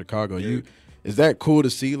artists out of Chicago. Is that cool to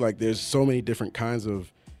see? Like there's so many different kinds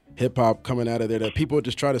of hip hop coming out of there that people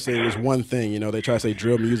just try to say it was one thing. You know, they try to say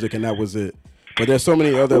drill music and that was it. But there's so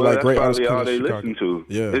many other like great artists coming out of Chicago. Listen to.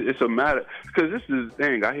 Yeah, it's a matter because this is the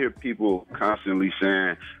thing. I hear people constantly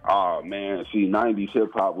saying, "Oh man, see, '90s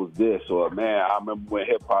hip hop was this," or "Man, I remember when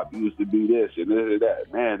hip hop used to be this and this and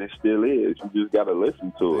that." Man, it still is. You just got to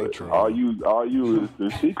listen to it. All you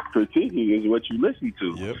is critiquing is what you listen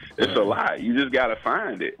to. Yep. It's a lot. You just got to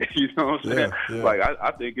find it. You know what I'm saying? Yeah. Like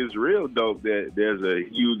I think it's real dope that there's a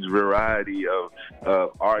huge variety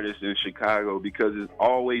of artists in Chicago because it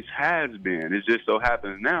always has been. It just so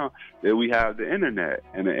happens now that we have the internet,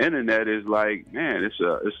 and the internet is like, man, it's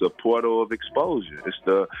a portal of exposure. It's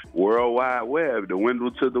the World Wide Web, the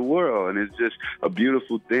window to the world, and it's just a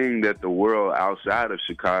beautiful thing that the world outside of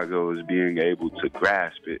Chicago is being able to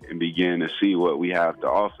grasp it and begin to see what we have to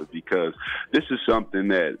offer, because this is something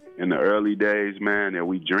that in the early days, man, that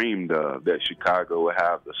we dreamed of, that Chicago would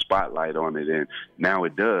have the spotlight on it, and now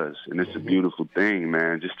it does, and it's a beautiful thing,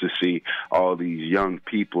 man, just to see all these young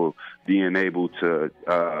people being able to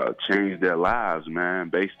change their lives, man,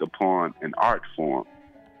 based upon an art form.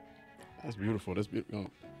 That's beautiful. That's beautiful.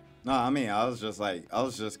 No, I mean, I was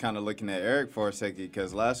just kind of looking at Eric for a second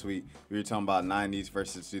because last week we were talking about 90s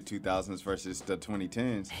versus the 2000s versus the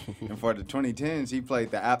 2010s. And for the 2010s, he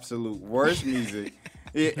played the absolute worst music.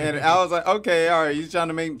 And I was like, okay, all right, he's trying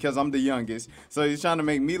to make, because I'm the youngest, so he's trying to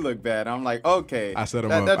make me look bad. I'm like, okay. I set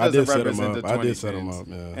him up. I did set him up. I did set him up,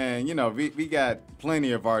 yeah. And, you know, we got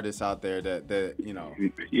plenty of artists out there that you know.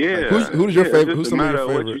 Yeah. Who's your favorite? Who's some of your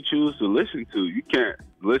favorite? What you choose to listen to. You can't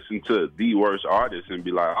listen to the worst artist and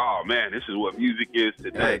be like, oh, man, this is what music is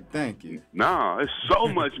today. Hey, thank you. No, there's so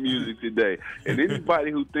much music today. And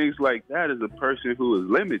anybody who thinks like that is a person who is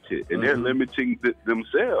limited, and they're limiting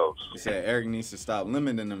themselves. You said Eric needs to stop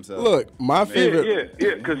limiting themselves. Look, my favorite.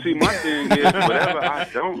 Yeah, because see, my thing is, whatever I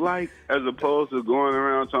don't like, as opposed to going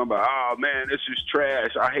around talking about, oh, man, this is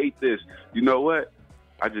trash, I hate this. You know what?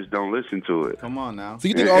 I just don't listen to it. Come on now. So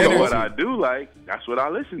you think and what I do like, that's what I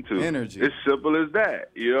listen to. Energy. It's simple as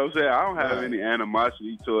that. You know what I'm saying? I don't have any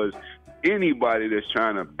animosity towards anybody that's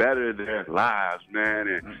trying to better their lives,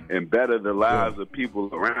 man, and better the lives of people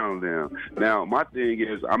around them. Now, my thing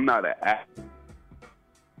is, I'm not an actor.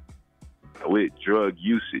 with drug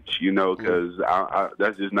usage, you know, because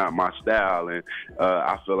that's just not my style, and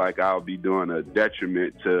I feel like I'll be doing a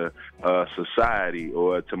detriment to society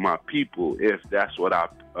or to my people if that's what I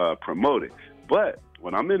promoted. But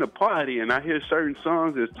when I'm in a party and I hear certain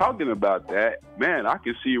songs that's talking about that, man, I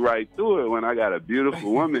can see right through it when I got a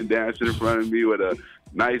beautiful woman dancing in front of me with a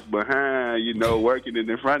nice behind, you know, working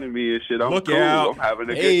in front of me and shit. I'm cool. I'm having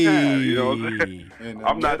a good time. You know what I'm saying?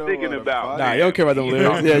 I'm not thinking about. Nah, you don't care about them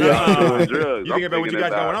lyrics. Yeah, yeah. Drugs. You think about what you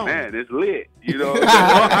got going on? Man, it's lit. You know what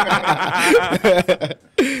I'm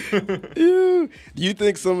Do you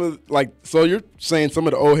think some of, like, so you're saying some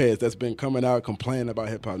of the old heads that's been coming out complaining about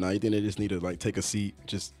hip hop now, you think they just need to, like, take a seat,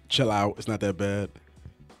 just chill out? It's not that bad.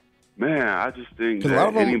 Man, I just think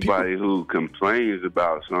that anybody who complains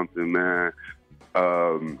about something, man,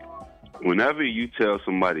 whenever you tell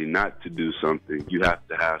somebody not to do something, you have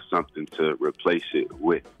to have something to replace it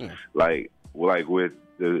with. Like with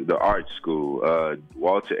the art school,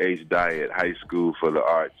 Walter H. Diet High School for the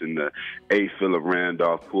Arts, and the A. Philip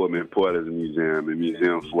Randolph Pullman Porter's Museum, and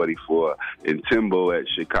Museum 44, and Timbo at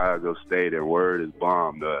Chicago State, and Word is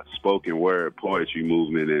Bomb, the spoken word poetry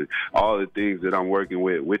movement, and all the things that I'm working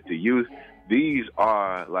with the youth. These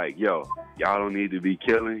are like, yo, y'all don't need to be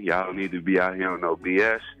killing. Y'all don't need to be out here on no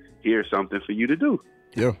BS. Here's something for you to do.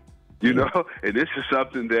 Yeah. You know, and this is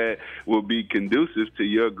something that will be conducive to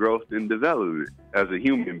your growth and development as a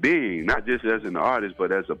human being, not just as an artist,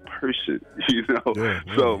 but as a person, you know. Yeah.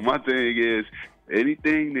 So my thing is,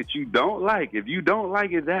 anything that you don't like, if you don't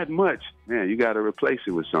like it that much, man, you got to replace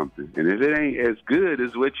it with something. And if it ain't as good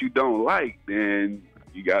as what you don't like, then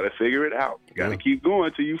you got to figure it out. You got to keep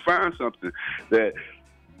going till you find something that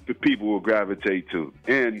the people will gravitate to.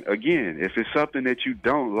 And again, if it's something that you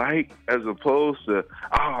don't like, as opposed to,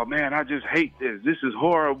 oh man, I just hate this. This is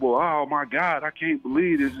horrible. Oh my God, I can't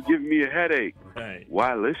believe this is giving me a headache. Right.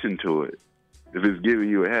 Why listen to it if it's giving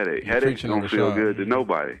you a headache? Headaches don't feel good to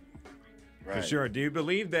nobody. Right. For sure. Do you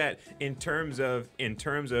believe that in terms of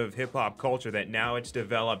hip hop culture, that now it's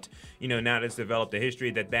developed, now it's developed a history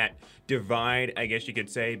that divide, I guess you could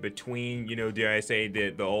say, between, dare I say,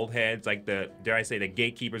 the old heads, like the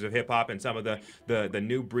gatekeepers of hip hop, and some of the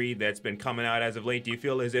new breed that's been coming out as of late? Do you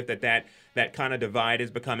feel as if that kind of divide is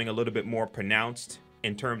becoming a little bit more pronounced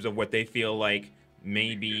in terms of what they feel like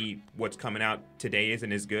maybe what's coming out today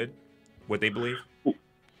isn't as good, what they believe?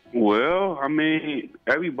 Well, I mean,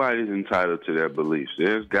 everybody's entitled to their beliefs.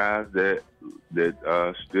 There's guys that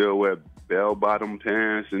still wear bell-bottom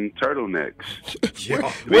pants and turtlenecks.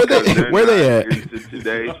 Where they at? Into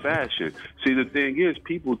today's fashion. See, the thing is,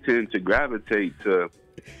 people tend to gravitate to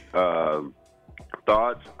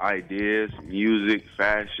thoughts, ideas, music,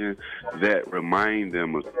 fashion that remind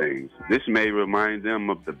them of things. This may remind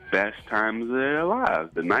them of the best times of their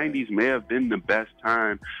lives. The 90s may have been the best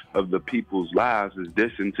time of the people's lives as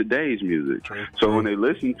this in today's music. So when they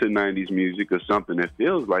listen to 90s music or something that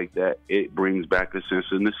feels like that, it brings back a sense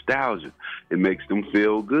of nostalgia. It makes them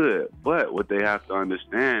feel good. But what they have to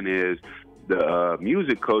understand is the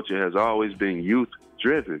music culture has always been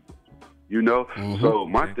youth-driven. So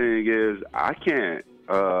my thing is, I can't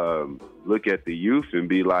look at the youth and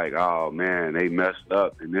be like, oh man, they messed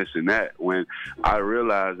up and this and that, when I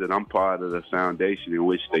realize that I'm part of the foundation in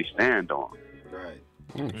which they stand on.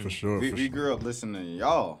 Right. For sure. We grew up listening to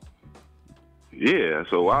y'all. Yeah,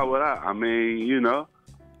 so why would I? I mean,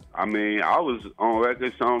 I was on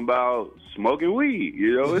record talking about smoking weed.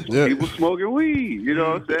 It's people smoking weed. You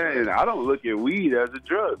know what I'm saying? And I don't look at weed as a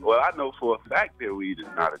drug. Well, I know for a fact that weed is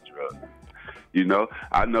not a drug.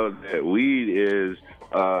 I know that weed is,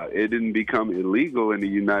 it didn't become illegal in the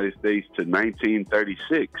United States to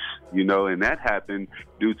 1936, and that happened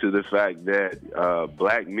due to the fact that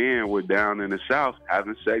black men were down in the South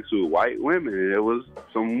having sex with white women. And there was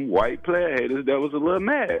some white player haters that was a little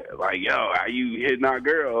mad. Like, yo, how you hitting our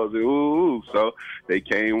girls? And ooh. So they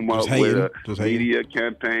came up with a media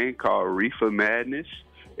campaign called Reefer Madness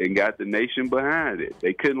and got the nation behind it.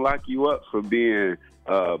 They couldn't lock you up for being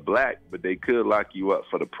black, but they could lock you up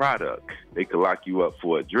for the product. They could lock you up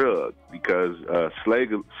for a drug because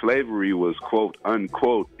slavery was, quote,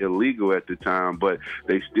 unquote, illegal at the time, but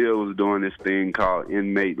they still was doing this thing called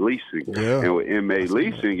inmate leasing. Yeah. And with inmate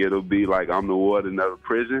leasing, it'll be like, I'm the warden of the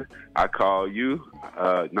prison. I call you.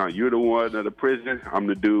 No, you're the warden of the prison. I'm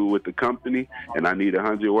the dude with the company, and I need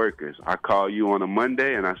 100 workers. I call you on a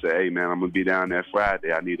Monday, and I say, hey, man, I'm going to be down there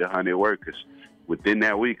Friday. I need 100 workers. Within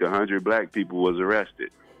that week, 100 black people was arrested.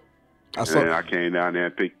 And I came down there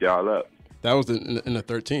and picked y'all up. That was in the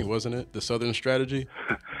 13, wasn't it? The Southern Strategy?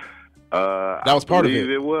 That was part of it.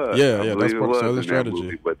 It was. Yeah, I yeah, believe that's part of it Southern was in strategy. that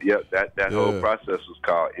movie. But that whole process was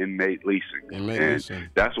called inmate leasing. And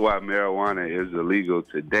that's why marijuana is illegal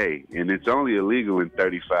today. And it's only illegal in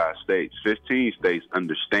 35 states. 15 states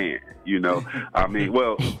understand, you know. I mean,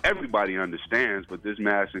 well, everybody understands, but this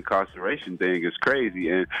mass incarceration thing is crazy.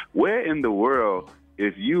 And where in the world,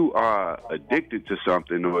 if you are addicted to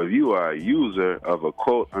something or if you are a user of a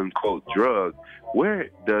quote-unquote drug, where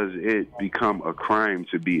does it become a crime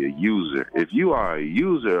to be a user? If you are a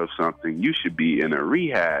user of something, you should be in a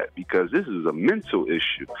rehab because this is a mental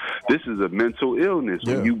issue. This is a mental illness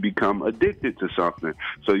when you become addicted to something.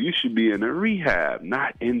 So you should be in a rehab,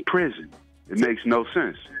 not in prison. It makes no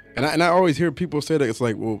sense. And I always hear people say that it's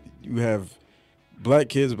like, well, you have black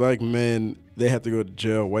kids, black men, they have to go to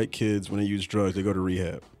jail. White kids, when they use drugs, they go to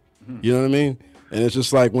rehab. You know what I mean? And it's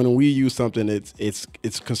just like when we use something, it's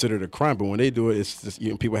considered a crime. But when they do it, it's just, you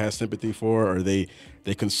know, people have sympathy for, or they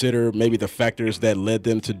consider maybe the factors that led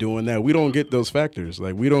them to doing that. We don't get those factors.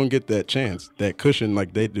 Like, we don't get that chance, that cushion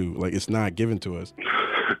like they do. Like, it's not given to us.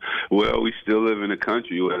 Well, we still live in a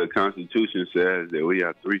country where the Constitution says that we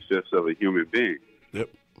are 3/5 of a human being. Yep,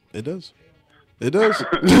 it does. It does.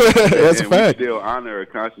 That's a fact. We still honor a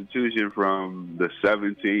constitution from the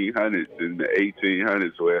 1700s and the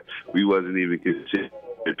 1800s where we wasn't even considered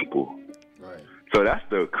people. Right. So that's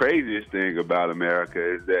the craziest thing about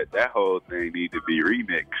America is that whole thing needs to be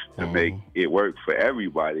remixed to make it work for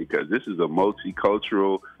everybody because this is a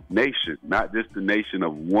multicultural nation, not just the nation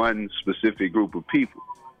of one specific group of people.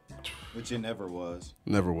 Which it never was.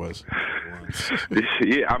 Never was.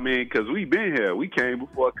 Yeah, I mean, because we've been here. We came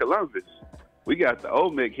before Columbus. We got the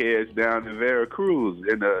Olmec heads down in Veracruz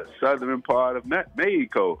in the southern part of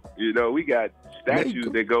Mexico. You know, we got statues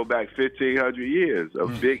that go back 1,500 years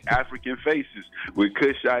of big African faces with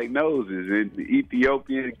Kushite noses and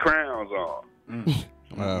Ethiopian crowns on.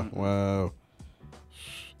 Wow.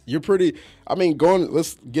 You're pretty. I mean,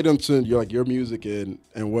 let's get into your music and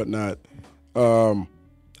whatnot. Are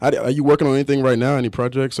you working on anything right now? Any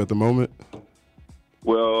projects at the moment?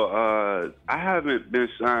 Well, I haven't been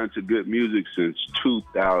signed to Good Music since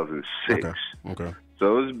 2006. Okay.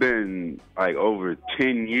 So it's been like over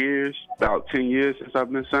 10 years, about 10 years since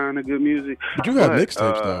I've been signed to Good Music. But you have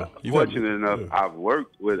mixtapes, though. Fortunate enough, I've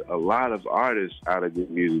worked with a lot of artists out of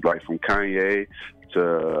Good Music, like from Kanye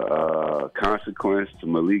to Consequence, to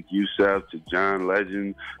Malik Youssef, to John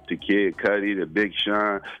Legend, to Kid Cudi, to Big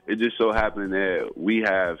Sean. It just so happened that we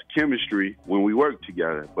have chemistry when we work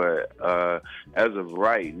together. But as of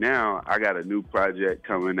right now, I got a new project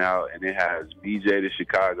coming out, and it has BJ the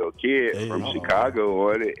Chicago Kid from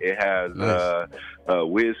Chicago on it. It has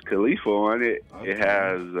Wiz Khalifa on it. It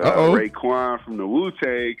has Raekwon from the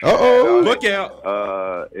Wu-Tang. Look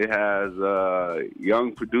out. It has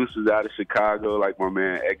young producers out of Chicago, like my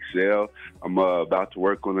man XL. I'm about to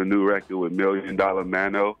work on a new record with $1 Million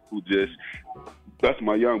Mano, that's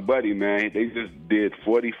my young buddy, man. They just did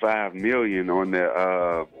 45 million on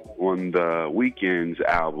the Weeknd's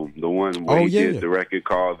album, the one where he did the record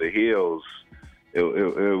called The Hills. It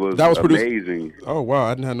was amazing. Oh wow,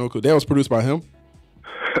 I didn't have no clue. That was produced by him.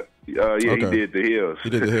 He did The Hills. He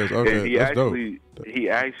did The Hills. Okay, and he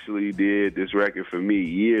actually did this record for me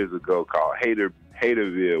years ago called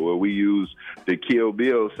Haterville, where we used the Kill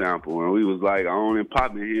Bill sample, and we was like on and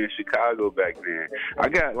popping here in Chicago back then. I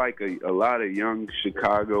got like a lot of young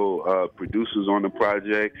Chicago producers on the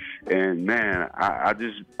project, and man, I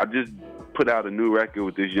just put out a new record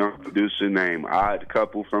with this young producer named Odd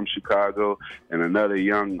Couple from Chicago, and another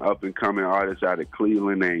young up and coming artist out of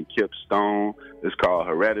Cleveland named Kip Stone. It's called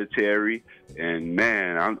Hereditary. And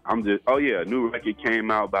man, I'm just a new record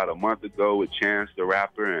came out about a month ago with Chance the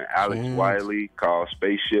Rapper and Alex Wiley called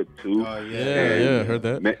Spaceship 2. Oh yeah, heard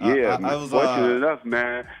that. I was fortunate enough,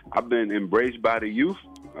 man. I've been embraced by the youth.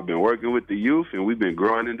 I've been working with the youth, and we've been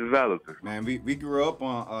growing and developing. Man, we grew up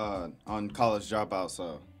on College Dropout,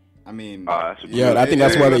 so I mean, I think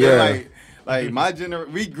that's why like my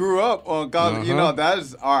generation, we grew up on college. You know,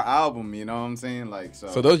 that's our album. You know what I'm saying? Like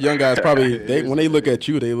so those young guys probably when they look at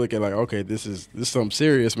you, they look at like, okay, this is something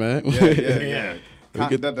serious, man. Yeah. The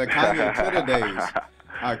Kanye Twitter days.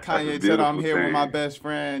 Kanye said, "I'm here with my best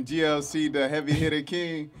friend GLC, the heavy hitter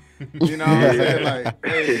king." You know what I'm saying? Like,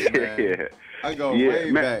 hey, man. I go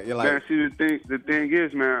way back. You're like, man, see the thing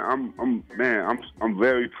is, man, I'm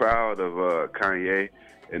very proud of Kanye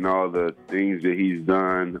and all the things that he's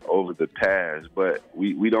done over the past, but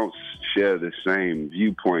we don't share the same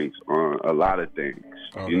viewpoints on a lot of things.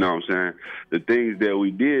 Okay. You know what I'm saying? The things that we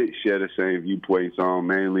did share the same viewpoints on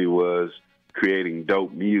mainly was creating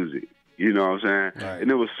dope music. You know what I'm saying? Right. And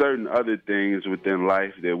there was certain other things within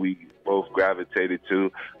life that we both gravitated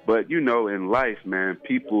to. But, you know, in life, man,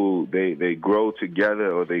 people, they grow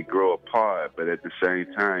together or they grow apart. But at the same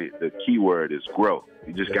time, the key word is growth.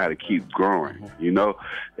 You just got to keep growing, you know?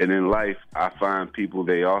 And in life, I find people,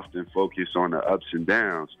 they often focus on the ups and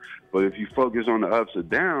downs. But if you focus on the ups and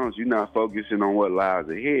downs, you're not focusing on what lies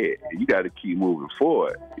ahead. You got to keep moving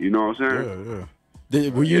forward. You know what I'm saying? Yeah.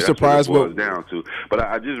 Were you surprised what it boils down to? But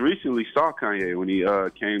I just recently saw Kanye when he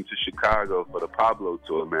came to Chicago for the Pablo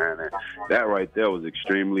tour, man, and that right there was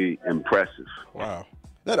extremely impressive. Wow.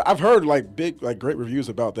 I've heard great reviews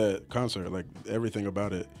about that concert, like everything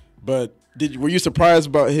about it. But were you surprised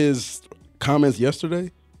about his comments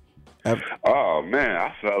yesterday? Oh man,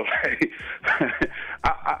 I felt like,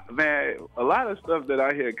 man, a lot of stuff that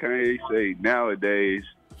I hear Kanye say nowadays,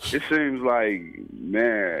 it seems like,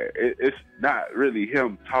 man, it's not really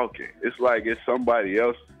him talking. It's like it's somebody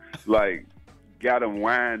else, like, got him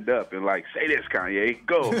wind up and like, say this, Kanye,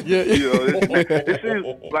 go. Yeah. You know, it seems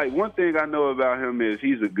like one thing I know about him is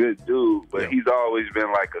he's a good dude, but he's always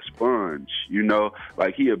been like a sponge, you know,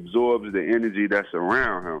 like he absorbs the energy that's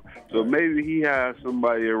around him. So maybe he has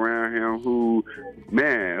somebody around him who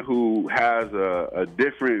has a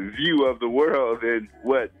different view of the world than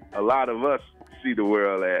what a lot of us see the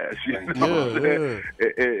world as, you know what I'm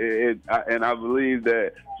saying? And I believe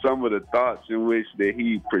that some of the thoughts in which that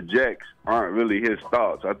he projects aren't really his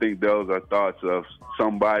thoughts. I think those are thoughts of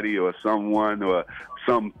somebody or someone or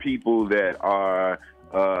some people that are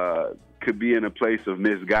could be in a place of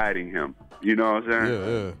misguiding him. You know what I'm saying?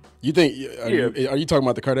 Yeah. You think? Are you talking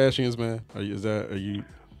about the Kardashians, man? Are you?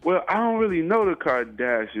 Well, I don't really know the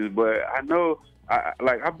Kardashians, but I know.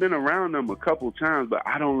 I've been around them a couple times, but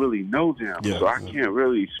I don't really know them, so I can't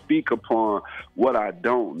really speak upon what I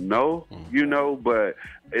don't know, you know. But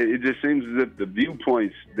it just seems as if the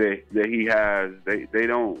viewpoints that he has, they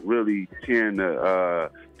don't really tend to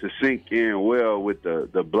sink in well with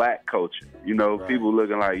the black culture. You know, people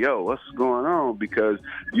looking like, yo, what's going on? Because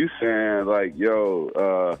you saying like,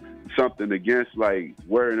 yo, something against like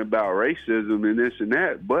worrying about racism and this and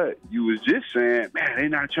that, but you was just saying, man, they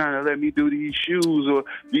not trying to let me do these shoes or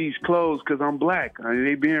these clothes because I'm black. I mean,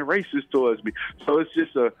 they being racist towards me. So it's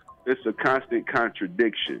just a constant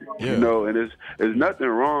contradiction, you know, and there's nothing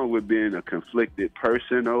wrong with being a conflicted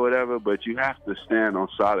person or whatever, but you have to stand on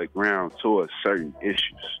solid ground towards certain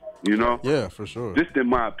issues, you know? Yeah, for sure. Just in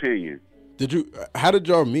my opinion. How did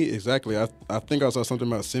y'all meet exactly? I think I saw something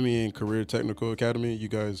about Simeon Career Technical Academy. You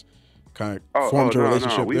guys kind of formed your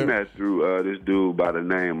relationship We there? met through this dude by the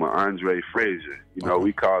name of Andre Frazier. You know,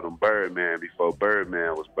 we called him Birdman before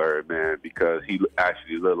Birdman was Birdman because he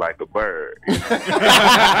actually looked like a bird.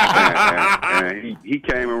 and he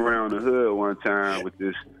came around the hood one time with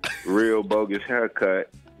this real bogus haircut,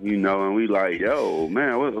 you know, and we like, yo,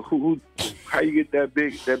 man, how you get that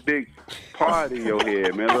big part in your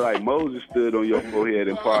head, man? Look like Moses stood on your forehead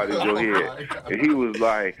and parted your head. And he was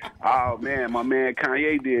like, oh man, my man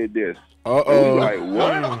Kanye did this. Uh-oh. Like,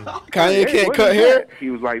 what? Kanye can't cut hair?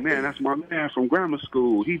 He was like, man, that's my man from grammar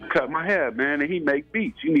school. He cut my hair, man, and he make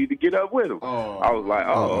beats. You need to get up with him. I was like,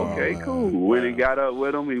 okay, cool. When he got up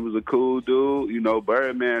with him, he was a cool dude. You know,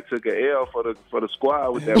 Birdman took an L for the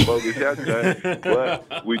squad with that bogus haircut.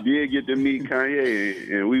 But we did get to meet Kanye,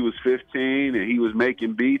 and we was 15, and he was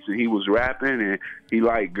making beats, and he was rapping, and he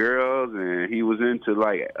liked girls, and he was into,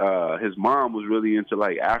 like, his mom was really into,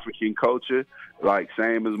 like, African culture, like,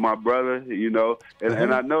 same as my brother, you know.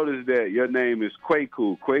 And I noticed that your name is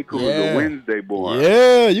Kwaku. Kwaku is a Wednesday born.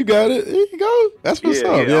 Yeah, you got it. There you go. That's what's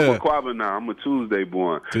up. Yeah, I'm a Kwabena. I'm a Tuesday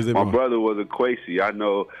born. My brother was a Kwesi. I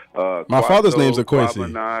know. My father's name's a Kwesi.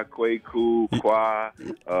 Kwabena, Kwaku, Kwa,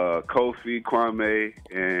 Kofi, Kwame,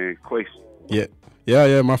 and Kwesi.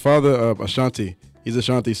 Yeah. My father, Ashanti. He's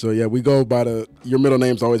Ashanti. So yeah, we go by your middle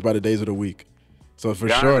name's always by the days of the week. So for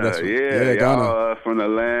Ghana, sure, that's Ghana. From the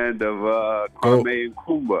land of Kwame and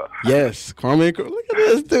Kumba. Yes, Kwame and Kumba. Look at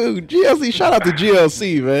this dude, GLC. Shout out to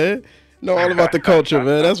GLC, man. Know all about the culture,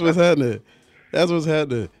 man. That's what's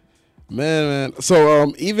happening. Man.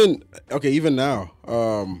 So even now,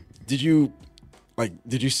 did you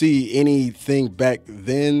see anything back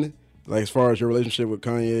then, like as far as your relationship with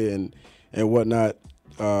Kanye and whatnot?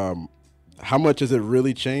 How much has it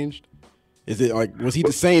really changed? Is it like, was he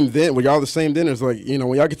the same then? Were y'all the same then? Or is it like, you know,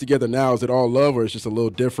 when y'all get together now, is it all love or it's just a little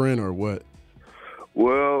different or what?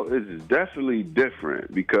 Well, it's definitely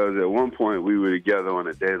different because at one point we were together on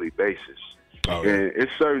a daily basis. And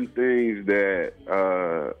it's certain things that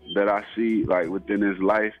I see like within his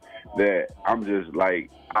life that I'm just like,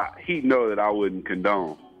 he know that I wouldn't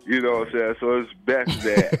condone. You know what I'm saying? So it's best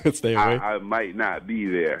that Stay away. I might not be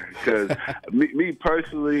there. Because me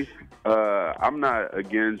personally, I'm not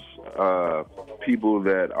against people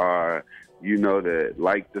that are, you know, that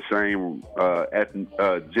like the same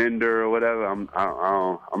gender or whatever.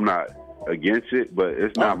 I'm not against it, but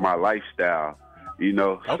it's not my lifestyle, you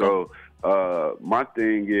know. Okay. So my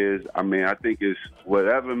thing is, I mean, I think it's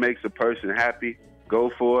whatever makes a person happy, go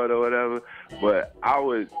for it or whatever. But I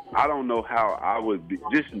don't know how I would be,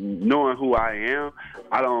 just knowing who I am,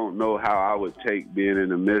 I don't know how I would take being in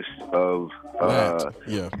the midst of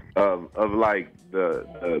of like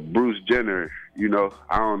the Bruce Jenner, you know.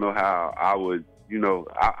 I don't know how I would, you know,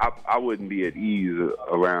 I wouldn't be at ease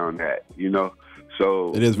around that, you know.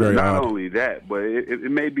 So it is very not odd. only that, but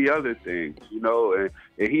it may be other things, you know,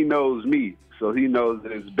 and he knows me. So he knows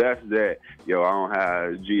that it's best that, I don't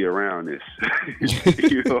have G around this.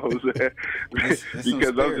 You know what I'm saying?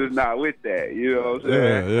 Because I'm just not with that. You know what I'm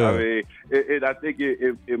saying? Yeah. I mean, I think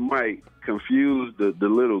it might confuse the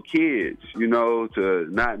little kids, you know, to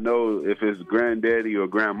not know if it's granddaddy or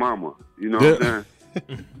grandmama. You know what I'm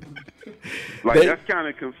saying? Like, that's kind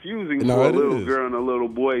of confusing for a little girl and a little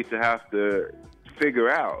boy to have to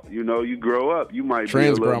figure out. You know, you grow up, you might be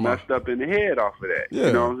a little messed up in the head off of that. Yeah.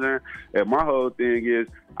 You know what I'm saying? And my whole thing is,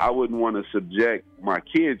 I wouldn't want to subject my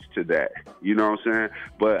kids to that. You know what I'm saying?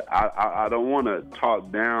 But I don't want to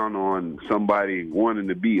talk down on somebody wanting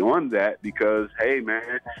to be on that because, hey,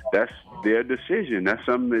 man, that's their decision. That's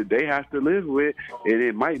something that they have to live with, and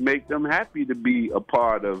it might make them happy to be a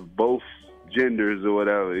part of both genders or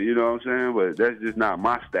whatever, you know what I'm saying? But that's just not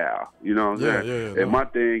my style, you know what I'm saying? And my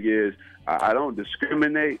thing is, I don't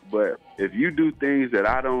discriminate, but if you do things that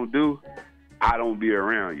I don't do, I don't be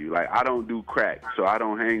around you. Like, I don't do crack, so I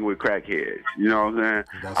don't hang with crackheads, you know what I'm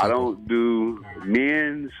saying? I don't do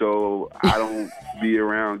men, so I don't be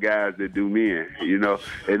around guys that do men, you know?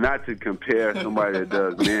 And not to compare somebody that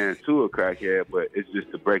does men to a crackhead, but it's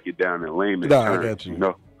just to break it down in layman's terms, I got you. You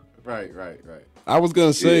know? Right. I was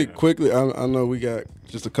gonna say quickly. I know we got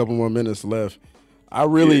just a couple more minutes left. I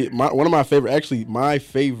really one of my favorite, actually my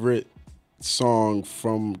favorite song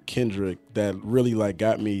from Kendrick that really like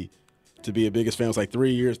got me to be a biggest fan was like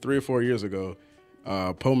 3 or 4 years ago.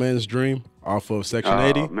 Poor Man's Dream off of Section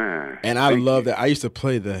 80. Man. And I love that. I used to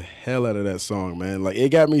play the hell out of that song, man. Like, it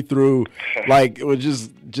got me through, like, it was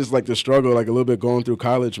just like the struggle, like a little bit going through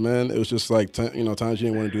college, man. It was just like, times you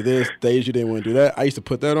didn't want to do this, days you didn't want to do that. I used to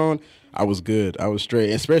put that on. I was good. I was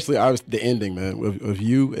straight. Especially, the ending, man, of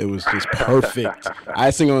You. It was just perfect.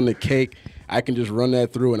 Icing on the cake. I can just run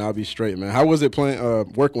that through and I'll be straight, man. How was it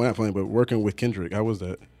working with Kendrick? How was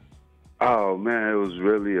that? Oh, man, it was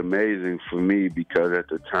really amazing for me because at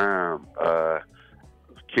the time,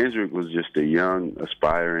 Kendrick was just a young,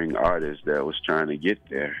 aspiring artist that was trying to get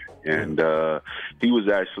there. And he was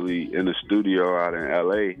actually in a studio out in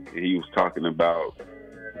L.A., and he was talking about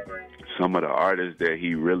some of the artists that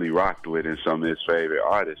he really rocked with and some of his favorite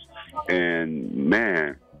artists. And,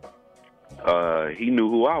 man, he knew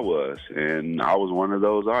who I was, and I was one of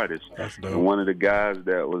those artists. That's dope. And one of the guys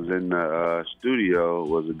that was in the studio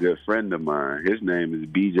was a good friend of mine. His name is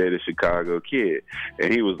BJ the Chicago Kid.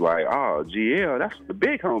 And he was like, oh, GL, that's the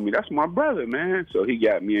big homie. That's my brother, man. So he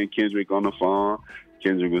got me and Kendrick on the phone.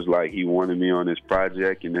 Kendrick was like, he wanted me on his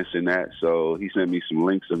project and this and that. So he sent me some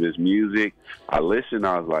links of his music. I listened.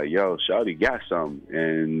 I was like, yo, Shawty got something.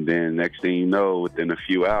 And then next thing you know, within a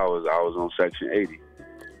few hours, I was on Section 80.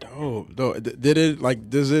 Dope.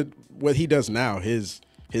 Does it what he does now, his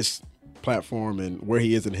platform and where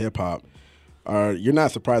he is in hip hop, you're not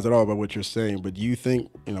surprised at all by what you're saying, but do you think,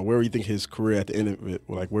 where do you think his career at the end of it,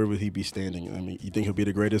 like where would he be standing? I mean, you think he'll be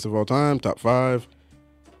the greatest of all time, top 5?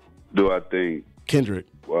 Do I think Kendrick?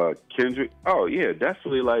 Kendrick? Oh yeah,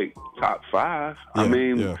 definitely like top 5. I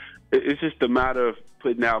mean, it's just a matter of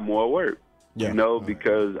putting out more work,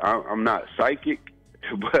 because I'm not psychic.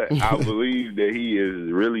 But I believe that he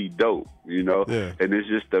is really dope, and it's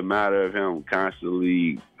just a matter of him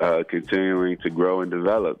constantly continuing to grow and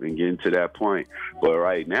develop and getting to that point. But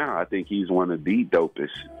right now, I think he's one of the dopest,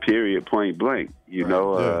 period, point blank.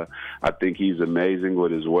 I think he's amazing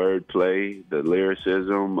with his wordplay, the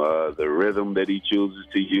lyricism, the rhythm that he chooses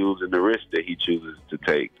to use, and the risk that he chooses to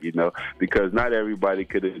take, because not everybody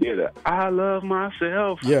could have did it. I love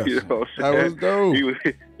myself. Yes, that was dope.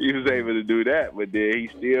 He was able to do that, but then he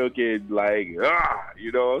still can,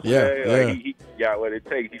 you know what I'm saying? Yeah. Like, he got what it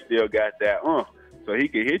takes. He still got that, So he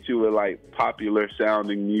can hit you with, popular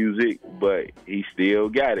sounding music, but he still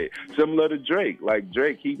got it. Similar to Drake. Like,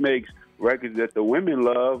 Drake, he makes records that the women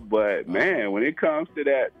love, but man, when it comes to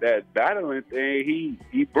that battling thing,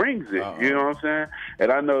 he brings it. You know what I'm saying?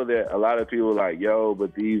 And I know that a lot of people are like, yo,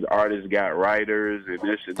 but these artists got writers and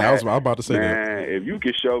this and that. I was about to say man, that. if you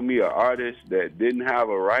could show me an artist that didn't have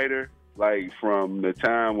a writer, like from the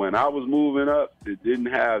time when I was moving up, that didn't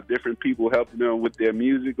have different people helping them with their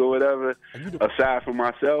music or whatever, aside from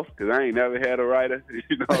myself, because I ain't never had a writer.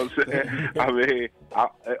 You know what I'm saying? I mean,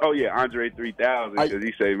 Andre 3000, because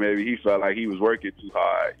he said maybe he felt like he was working too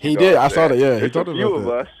hard. He did. I saw that. Yeah, it's a few of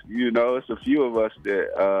us. You know, it's a few of us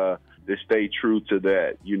that stay true to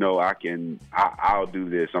that. You know, I'll do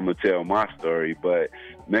this. I'm gonna tell my story, but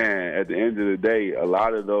man, at the end of the day, a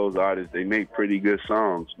lot of those artists, they make pretty good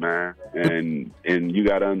songs, man. And you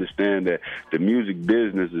got to understand that the music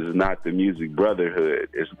business is not the music brotherhood.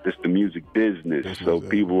 It's the music business. So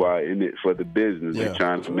people are in it for the business. They're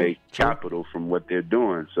trying to make capital from what they're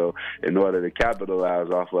doing. So in order to capitalize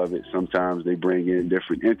off of it, sometimes they bring in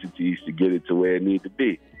different entities to get it to where it needs to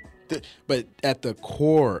be. But at the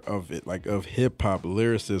core of it, like of hip hop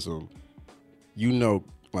lyricism, you know,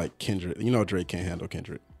 like Kendrick, you know, Drake can't handle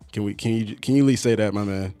Kendrick. Can you at least say that, my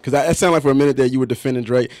man? Because it sounded like for a minute that you were defending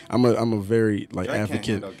Drake. I'm a very like Drake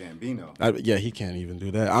advocate. Can't handle Gambino. Yeah, he can't even do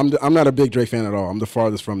that. I'm not a big Drake fan at all. I'm the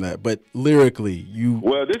farthest from that. But lyrically,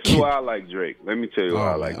 well, this is why I like Drake. Let me tell you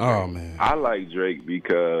why I like Drake. Oh man, I like Drake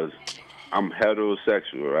because I'm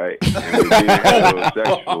heterosexual, right? And with being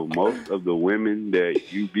heterosexual, most of the women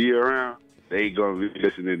that you be around, they gonna be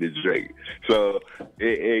listening to Drake. So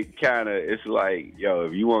it's like, yo,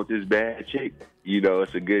 if you want this bad chick, you know,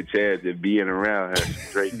 it's a good chance that being around her,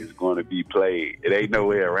 Drake is going to be played. It ain't no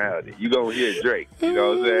way around it. You gonna hear Drake. You know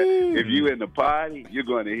what I'm saying? If you in the party, you're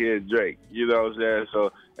going to hear Drake. You know what I'm saying? So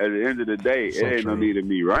at the end of the day, it ain't no need of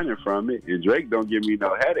me running from it. And Drake don't give me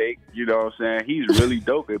no headache. You know what I'm saying? He's really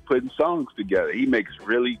dope at putting songs together. He makes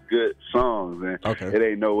really good songs, and it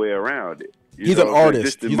ain't no way around it. He's an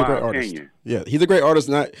artist. He's a great artist. Yeah, he's a great artist.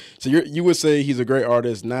 So you would say he's a great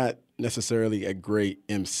artist, not necessarily a great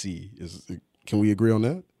MC. Can we agree on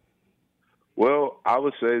that? Well, I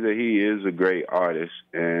would say that he is a great artist,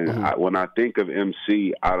 and when I think of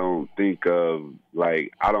MC, I don't think of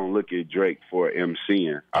I don't look at Drake for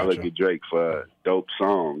MCing. I look at Drake for dope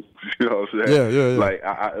songs. You know what I'm saying? Yeah. Like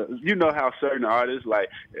you know how certain artists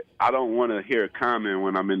I don't want to hear Common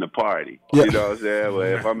when I'm in the party. Yeah. You know what I'm saying? Well,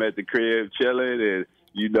 if I'm at the crib chilling and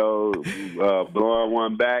blowing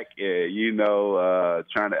one back and,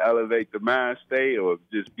 trying to elevate the mind state or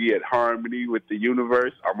just be at harmony with the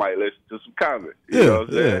universe, I might listen to some Common. You know what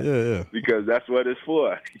I'm saying? Yeah. Because that's what it's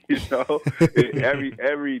for. You know,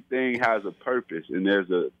 everything has a purpose and there's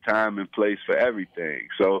a time and place for everything.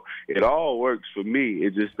 So it all works for me.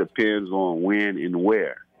 It just depends on when and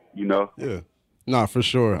where, you know? Yeah. Nah, for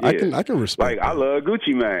sure. Yeah. I can respect that. I love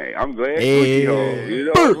Gucci Mane. I'm glad Gucci home. You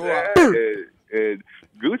know what I'm saying? And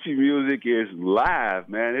Gucci music is live,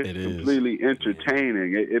 man. It's completely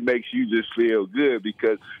entertaining. It makes you just feel good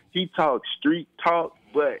because he talks street talk,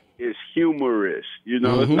 but it's humorous. You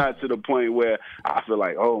know, it's not to the point where I feel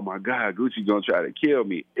like, oh my God, Gucci gonna try to kill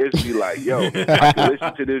me. It's be like, yo, I can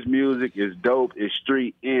listen to this music. It's dope. It's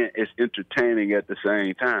street and it's entertaining at the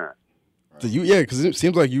same time. So because it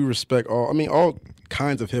seems like you respect all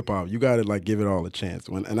kinds of hip hop. You got to give it all a chance.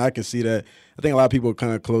 And I can see that. I think a lot of people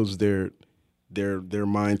kind of close their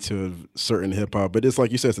mind to certain hip hop, but it's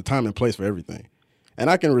like you said, it's a time and place for everything. And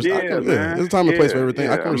I can respect. There's a time and place for everything.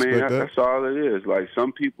 I can respect that. That's all it is. Like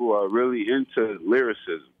some people are really into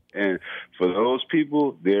lyricism, and for those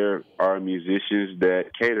people, there are musicians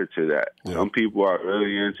that cater to that. Yeah. Some people are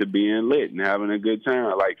really into being lit and having a good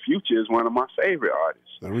time. Like Future is one of my favorite artists.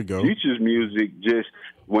 There we go. Future's music, just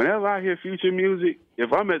whenever I hear Future music,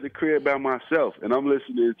 if I'm at the crib by myself and I'm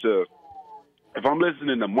listening to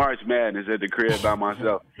March Madness at the crib by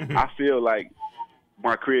myself, I feel like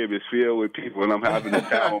my crib is filled with people and I'm having the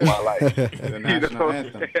time of my life. You know what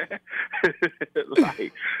I'm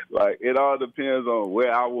saying? like it all depends on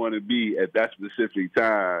where I want to be at that specific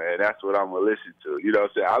time, and that's what I'm going to listen to. You know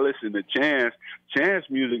what I'm saying? I listen to Chance. Chance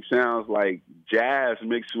music sounds like jazz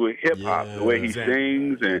mixed with hip-hop. The way he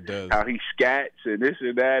sings and how he scats and this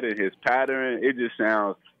and that and his pattern, it just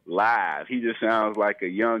sounds live. He just sounds like a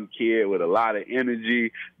young kid with a lot of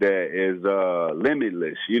energy that is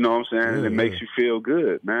limitless. You know what I'm saying? It makes you feel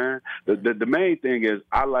good, man. The main thing is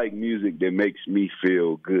I like music that makes me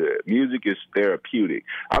feel good. Music is therapeutic.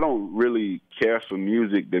 I don't really care for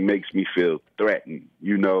music that makes me feel threatened,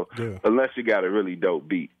 unless it got a really dope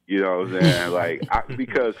beat. You know what I'm saying?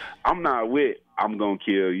 Because I'm not I'm going to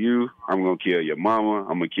kill you. I'm going to kill your mama.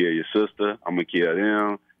 I'm going to kill your sister. I'm going to kill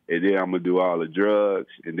them. and then I'm gonna do all the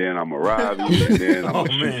drugs, and then I'm gonna rob you, and then I'm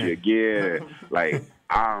gonna shoot you again. Like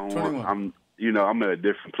I don't want. I'm at a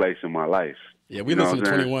different place in my life. Yeah, we listen to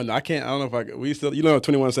 21. I don't know if we still.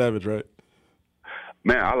 21 Savage, right?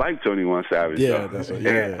 Man, I like 21 Savage. Yeah, that's what.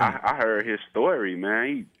 Yeah, I heard his story,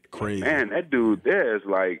 man. Crazy. Man, that dude there is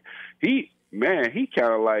like he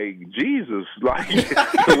kind of like Jesus, like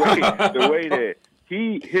the way that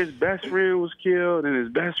his best friend was killed and his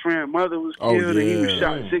best friend's mother was killed and he was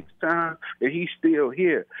shot 6 times and he's still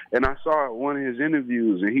here. And I saw one of his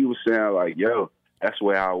interviews and he was saying like, "Yo, that's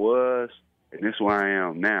where I was and this is where I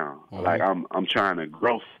am now. Like I'm trying to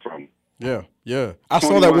grow from." Yeah. I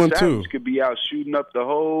saw that one too. Could be out shooting up the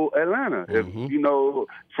whole Atlanta. If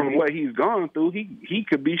from what he's gone through, he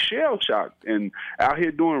could be shell shocked and out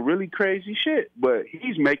here doing really crazy shit. But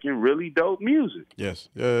he's making really dope music. Yes,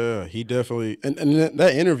 yeah. He definitely and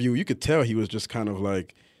that interview, you could tell he was just kind of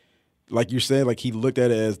like you said, like he looked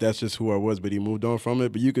at it as that's just who I was, but he moved on from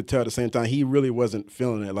it. But you could tell at the same time he really wasn't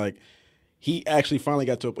feeling it. Like he actually finally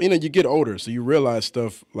got to a point. You get older, so you realize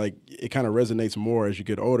stuff like it kind of resonates more as you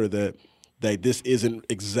get older that this isn't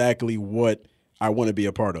exactly what I want to be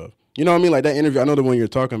a part of. You know what I mean? Like that interview, I know the one you're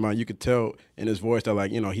talking about, you could tell in his voice that like,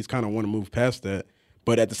 he's kind of want to move past that.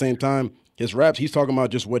 But at the same time, his raps, he's talking about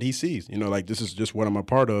just what he sees. Like this is just what I'm a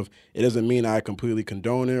part of. It doesn't mean I completely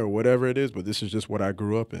condone it or whatever it is, but this is just what I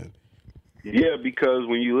grew up in. Yeah, because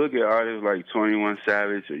when you look at artists like 21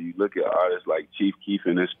 Savage or you look at artists like Chief Keef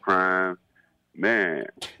in his prime, man,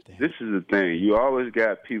 this is the thing. You always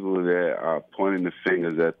got people that are pointing the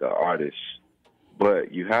fingers at the artists,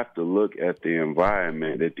 but you have to look at the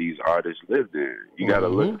environment that these artists lived in. You got to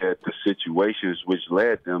look at the situations which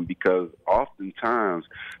led them, because oftentimes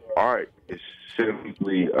art is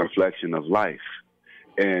simply a reflection of life.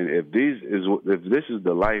 And if this is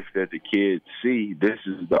the life that the kids see, this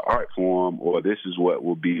is the art form, or this is what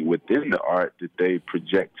will be within the art that they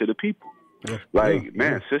project to the people.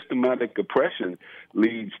 Man, systematic oppression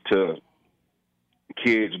leads to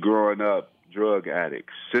kids growing up drug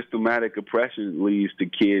addicts. Systematic oppression leads to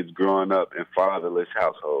kids growing up in fatherless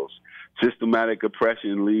households. Systematic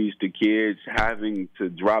oppression leads to kids having to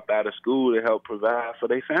drop out of school to help provide for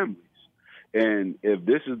their families. And if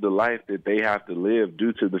this is the life that they have to live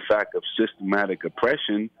due to the fact of systematic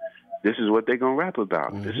oppression, this is what they're going to rap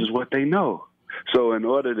about. This is what they know. So in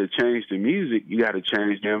order to change the music, you got to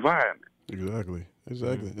change the environment. Exactly.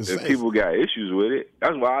 If people got issues with it,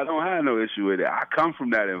 that's why I don't have no issue with it. I come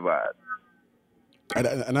from that environment.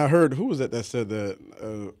 And I heard, who was that said that,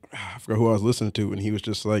 I forgot who I was listening to, and he was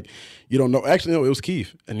just like, you don't know, actually, no, it was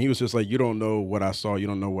Keith, and he was just like, you don't know what I saw, you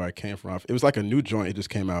don't know where I came from. It was like a new joint, it just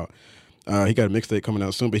came out. He got a mixtape coming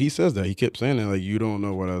out soon, but he says that. He kept saying that, like, you don't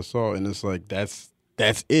know what I saw, and it's like, that's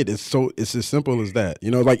it. It's as simple as that.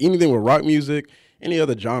 Like anything with rock music, any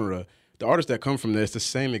other genre, the artists that come from there, it's the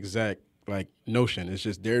same exact like notion. It's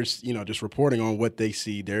just just reporting on what they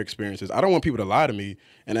see, their experiences. I don't want people to lie to me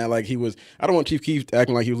and act like I don't want Chief Keef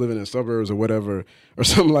acting like he was living in the suburbs or whatever or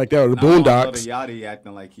something like that, or the Boondocks. Lil Yachty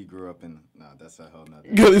acting like he grew up in. No, that's a whole nother.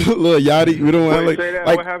 Lil Yachty, we don't want say that.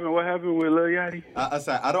 What happened with Lil Yachty? I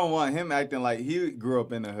said I don't want him acting like he grew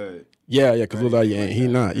up in the hood. Yeah, because Lil Yachty ain't. He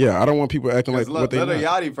not. Yeah, I don't want people acting like what they not. Lil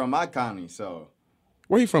Yachty from my county, so.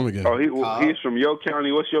 Where he from again? Oh, he's from your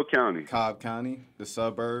county. What's your county? Cobb County, the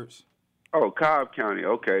suburbs. Oh, Cobb County.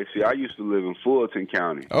 Okay. See, I used to live in Fulton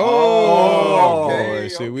County. Oh, okay.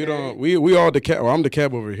 See, we don't. We all DeKalb. I'm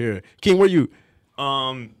DeKalb over here. King, where you?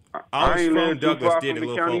 I was ain't from Douglas. Did a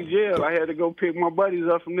little county jail. I had to go pick my buddies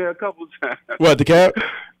up from there a couple times. What, DeKalb?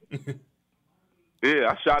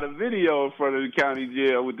 Yeah, I shot a video in front of the county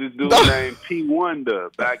jail with this dude named P. Wonder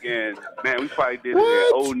back in, we probably did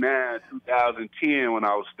it in 09, 2010 when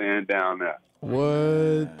I was staying down there.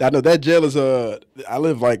 What? I know that jail is I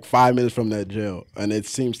live like 5 minutes from that jail, and it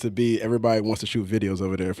seems to be everybody wants to shoot videos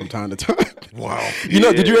over there from time to time. Wow.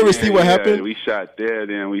 Did you ever see what happened? We shot there,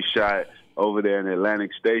 then we shot over there in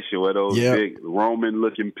Atlantic Station where those big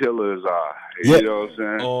Roman-looking pillars are. You know what I'm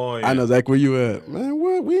saying? Oh, yeah. I know, Zach, where you at? Man,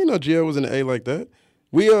 what? We ain't know jail was in the A like that.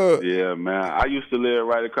 Yeah, man. I used to live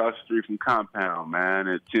right across the street from Compound, man,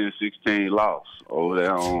 at 1016 Lost, over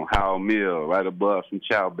there on Howell Mill, right above from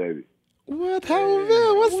Chow Baby. What?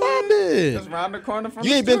 Howellville? What's happening? Just around the corner from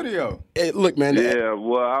the studio. Hey, look, man. Yeah,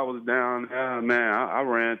 well, I was down there, man. I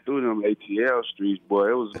ran through them ATL streets, boy.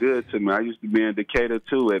 It was good to me. I used to be in Decatur,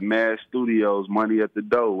 too, at Mad Studios, Money at the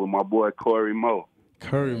Door, with my boy Corey Moe.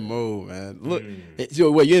 Corey Moe, man. Look, so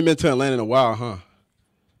wait, you ain't been to Atlanta in a while, huh?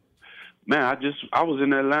 Man, I was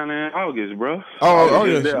in Atlanta in August, bro.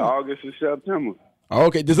 August and September. Oh,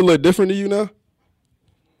 okay. Does it look different to you now?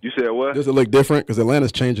 You said what? Does it look different? Because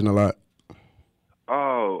Atlanta's changing a lot.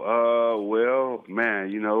 Oh,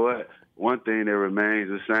 man, you know what? One thing that remains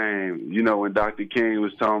the same, you know, when Dr. King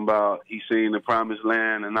was talking about he seen the promised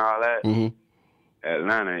land and all that,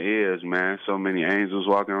 Atlanta is, man, so many angels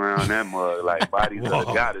walking around that mug, like bodies of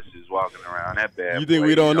the goddesses walking around that bad. You think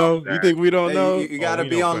we don't know? You think we don't know? You gotta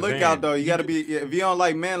be on lookout though. You gotta be, if you don't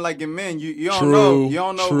like men liking men, you don't True, know. You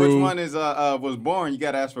don't know true. which one is was born. You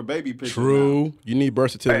gotta ask for baby pictures. True. Now. You need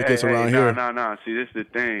birth certificates around here. No. See, this is the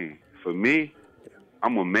thing. For me,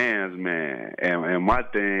 I'm a man's man, and my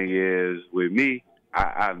thing is with me,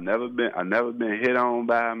 I've never been hit on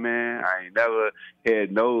by a man. I ain't never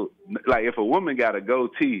had no, like, if a woman got a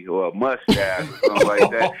goatee or a mustache or something like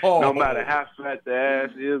that, no matter how fat the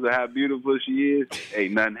ass is or how beautiful she is,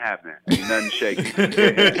 ain't nothing happening. Ain't nothing shaking.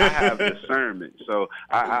 I have discernment, so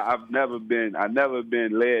I've never been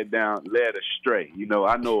led astray. You know,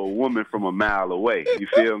 I know a woman from a mile away. You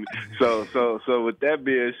feel me? So with that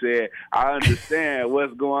being said, I understand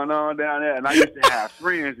what's going on down there, and I used to have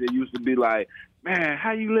friends that used to be like, man,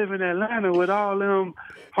 how you live in Atlanta with all them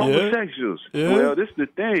homosexuals? Yeah. Well, this is the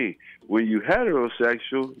thing. When you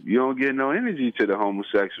heterosexual, you don't get no energy to the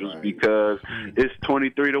homosexuals because it's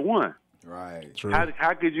 23-1. Right. True.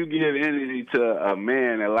 How could you give energy to a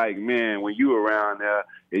man that like men when you around there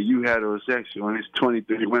and you heterosexual and it's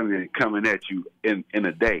 23 women coming at you in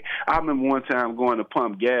a day? I remember one time going to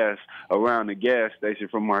pump gas around the gas station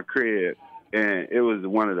from my crib, and it was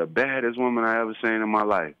one of the baddest women I ever seen in my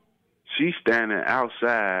life. She's standing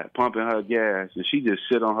outside pumping her gas, and she just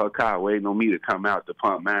sit on her car waiting on me to come out to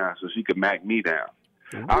pump mine so she could mack me down.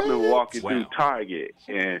 I've been walking through Target,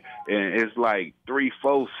 and it's like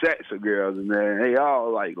 3-4 sets of girls in there, and they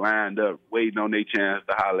all like lined up waiting on their chance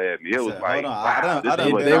to holler at me. It was like, wow,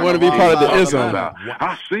 they want to be part of the ism.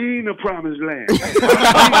 I seen the promised land.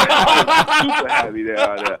 I was super happy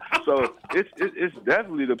there. So it's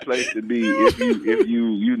definitely the place to be if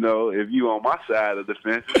you on my side of the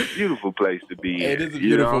fence. It's a beautiful place to be. It is a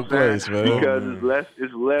beautiful place, man. Because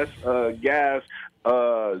it's less guys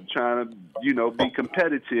trying to, be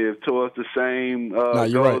competitive towards the same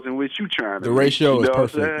goals in which you trying to. The ratio is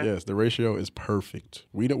perfect. Yes, the ratio is perfect.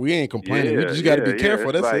 We ain't complaining. We just got to be careful.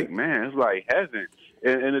 It's That's like, it. man, it's like heaven.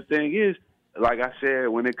 And the thing is, like I said,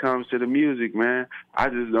 when it comes to the music, man, I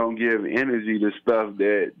just don't give energy to stuff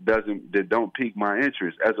that don't pique my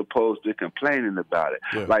interest, as opposed to complaining about it.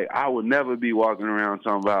 Yeah. Like, I would never be walking around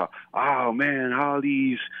talking about, oh man, all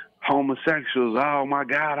these homosexuals, oh my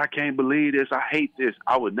God, I can't believe this, I hate this.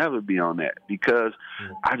 I would never be on that because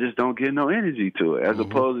I just don't get no energy to it. As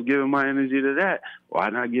opposed to giving my energy to that,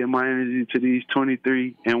 why not give my energy to these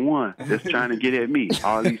 23-1 that's trying to get at me?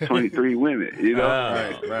 All these 23 women,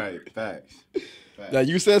 Right. Facts. Now,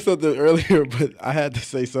 you said something earlier, but I had to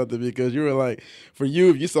say something because you were like, for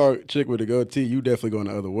you, if you saw a chick with a goatee, you definitely going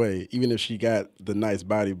the other way, even if she got the nice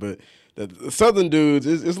body. But the Southern dudes,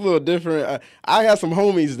 it's a little different. I got some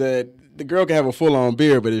homies that the girl can have a full-on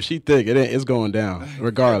beard, but if she thick, it's going down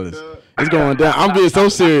regardless. It's going down. I'm being so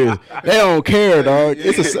serious. They don't care, dog.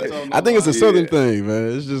 I think it's a Southern thing,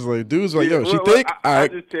 man. It's just like dudes like, yo, she thick? All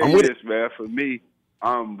right, just tell I'm you with this, man. For me,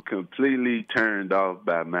 I'm completely turned off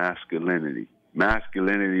by masculinity.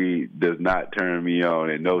 Masculinity does not turn me on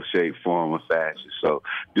in no shape, form, or fashion. So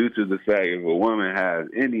due to the fact if a woman has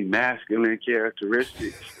any masculine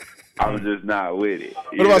characteristics, I'm just not with it.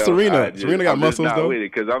 What about Serena? Serena got muscles, though? I'm not with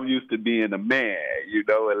it because I'm used to being a man,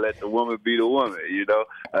 and let the woman be the woman, And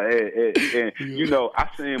I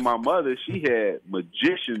seen my mother, she had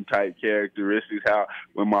magician-type characteristics. How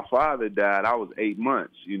when my father died, I was 8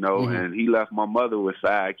 months, and he left my mother with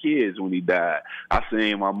 5 kids when he died. I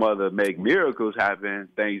seen my mother make miracles happen,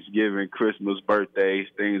 Thanksgiving, Christmas, birthdays,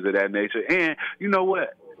 things of that nature. And you know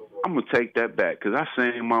what? I'm going to take that back because I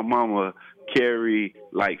seen my mama carry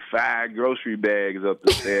like 5 grocery bags up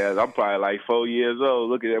the stairs. I'm probably like 4 years old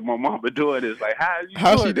looking at my mama doing this. Like,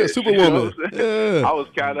 how she doing Superwoman? Yeah. I was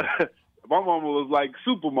kind of, my mama was like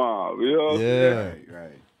Supermom, Yeah.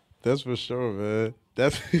 Right. That's for sure, man.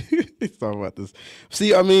 He's talking about this.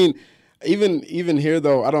 See, I mean, even here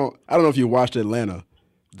though, I don't know if you watched Atlanta,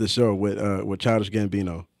 the show with Childish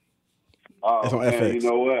Gambino. It's on FX. You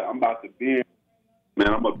know what? I'm about to binge. Man,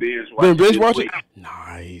 I'm a binge watcher.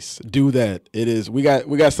 Nice. Do that. It is. We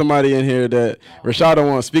got somebody in here that Rashad don't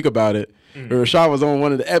want to speak about it. But Rashad was on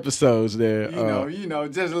one of the episodes there.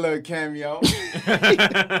 Just a little cameo. Wait,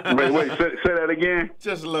 say that again.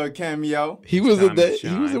 Just a little cameo. He was in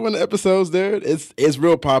one of the episodes there. It's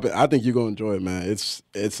real poppin'. I think you're gonna enjoy it, man.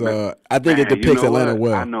 I think it depicts Atlanta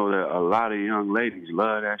well. I know that a lot of young ladies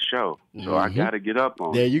love that show, so I got to get up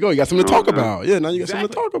on it. There you go. You got something to talk about. Yeah, now you got something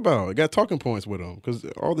to talk about. You got talking points with them because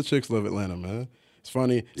all the chicks love Atlanta, man. It's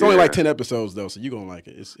funny. It's only like 10 episodes though, so you're gonna like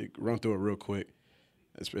it. It run through it real quick.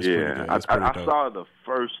 It's pretty good. It's pretty I dope. saw the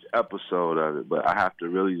first episode of it, but I have to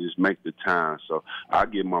really just make the time. So I'll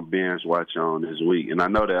get my binge watch on this week. And I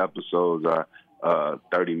know the episodes are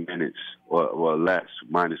 30 minutes or less,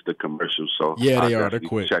 minus the commercials. So yeah, they I'll are. They're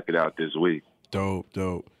quick. Check it out this week. Dope.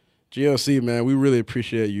 GLC, man, we really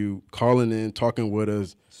appreciate you calling in, talking with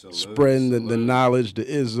us, spreading the knowledge, the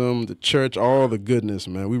ism, the church, all the goodness,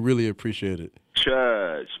 man. We really appreciate it.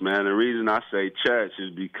 Church, man. The reason I say church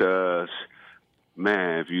is because,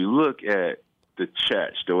 man, if you look at the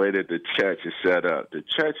church, the way that the church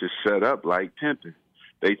is set up like pimping.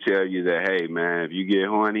 They tell you that, hey, man, if you get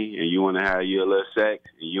horny and you want to have your little sex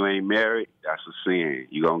and you ain't married, that's a sin.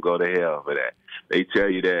 You're going to go to hell for that. They tell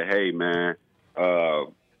you that, hey, man,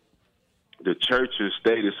 the church and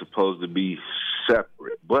state is supposed to be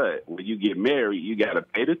separate. But when you get married, you got to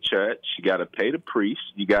pay the church, you got to pay the priest,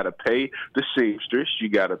 you got to pay the seamstress, you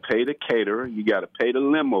got to pay the caterer, you got to pay the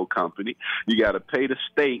limo company, you got to pay the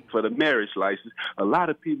state for the marriage license. A lot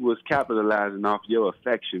of people is capitalizing off your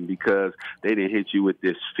affection because they didn't hit you with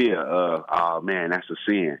this fear of, oh, man, that's a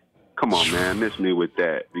sin. Come on, man, miss me with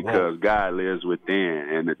that because God lives within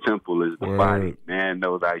and the temple is the body. Man,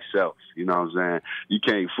 know thyself. You know what I'm saying? You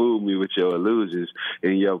can't fool me with your illusions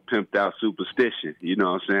and your pimped out superstition. You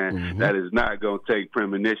know what I'm saying? Mm-hmm. That is not going to take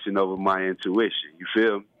premonition over my intuition. You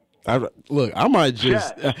feel me? I might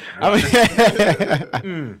just,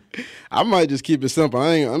 I might just keep it simple.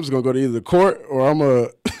 I'm just gonna go to either the court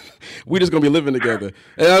or we just gonna be living together.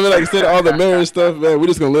 And I mean, like I said, all the marriage stuff, man, we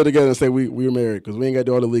just gonna live together and say we're married because we ain't got to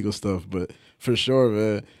do all the legal stuff. But for sure,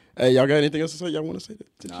 man. Hey, y'all got anything else to say? Y'all want to say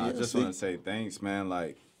that? Nah, I just want to say thanks, man.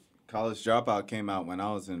 Like, College Dropout came out when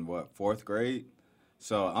I was in fourth grade.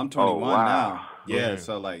 So I'm 21 now. Yeah,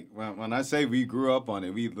 so like when I say we grew up on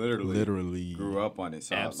it, we literally grew up on it.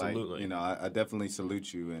 So absolutely. I definitely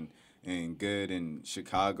salute you and good in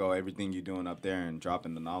Chicago, everything you're doing up there and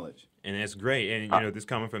dropping the knowledge. And it's great. And, this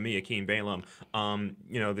coming from me, Akeem Balaam,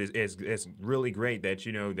 it's really great that,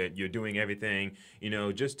 that you're doing everything,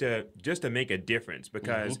 just to make a difference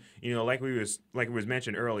because, like it was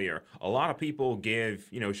mentioned earlier, a lot of people give,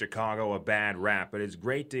 Chicago a bad rap, but it's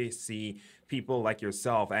great to see people like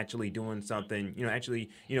yourself actually doing something,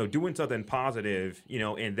 doing something positive,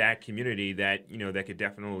 in that community that, that could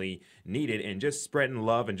definitely need it and just spreading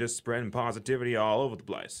love and just spreading positivity all over the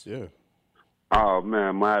place. Yeah. Oh,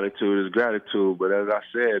 man, my attitude is gratitude. But as I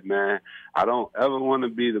said, man, I don't ever want to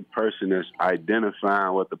be the person that's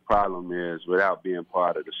identifying what the problem is without being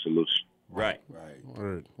part of the solution. Right.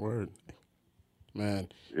 Word. Man.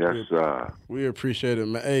 Yes, sir. We appreciate it,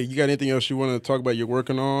 man. Hey, you got anything else you want to talk about you're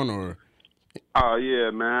working on or? Oh,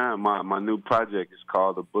 yeah, man. My new project is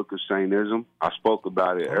called The Book of Saintism. I spoke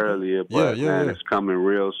about it earlier, but, it's coming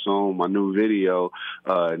real soon. My new video,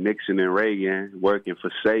 Nixon and Reagan, Working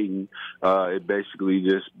for Satan, it basically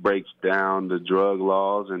just breaks down the drug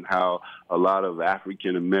laws and how a lot of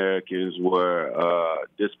African Americans were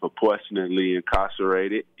disproportionately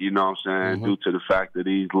incarcerated, you know what I'm saying, due to the fact of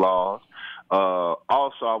these laws.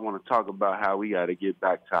 Also, I want to talk about how we got to get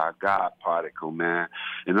back to our God particle, man.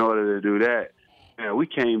 In order to do that, man, we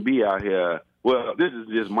can't be out here. Well, this is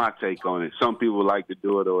just my take on it. Some people like to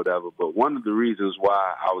do it or whatever, but one of the reasons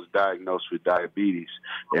why I was diagnosed with diabetes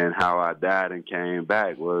and how I died and came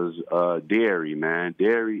back was dairy, man.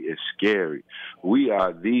 Dairy is scary. We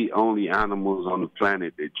are the only animals on the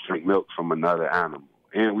planet that drink milk from another animal.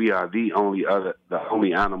 And we are the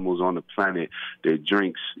only animals on the planet that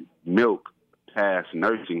drinks milk past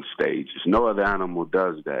nursing stages. No other animal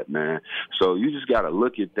does that, man. So you just got to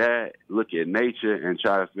look at that, look at nature, and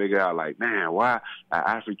try to figure out, like, man, why are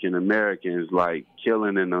African Americans like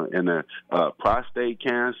killing in a prostate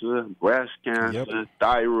cancer, breast cancer,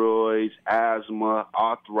 thyroids, asthma,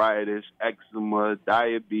 arthritis, eczema,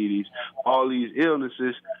 diabetes, all these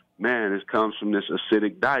illnesses. Man, this comes from this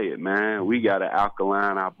acidic diet, man. We got to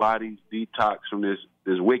alkaline our bodies, detox from this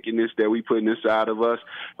wickedness that we putting inside of us,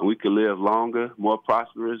 and we could live longer, more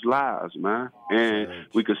prosperous lives, man. And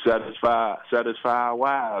we could satisfy our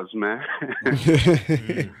wives, man.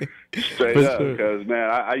 Straight up, because,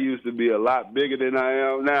 man, I used to be a lot bigger than I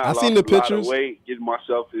am now. I seen the pictures. A lot of weight, getting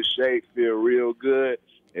myself in shape, feel real good.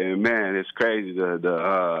 And, man, it's crazy,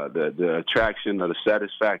 the attraction or the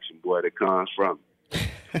satisfaction, boy, that comes from it.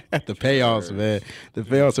 The payoffs, man. The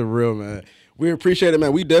payoffs are real, man. We appreciate it,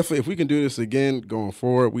 man. We definitely, if we can do this again going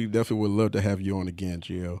forward, we definitely would love to have you on again,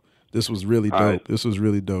 GL. This was really dope. Right. This was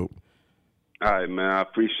really dope. All right, man. I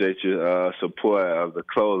appreciate your support of the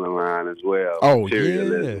clothing line as well. Oh,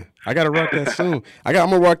 yeah. I gotta rock that soon. I'm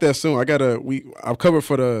gonna rock that soon. I'm covered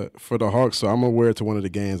for the Hawks, so I'm gonna wear it to one of the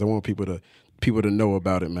games. I want people to know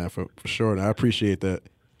about it, man, for sure. And I appreciate that.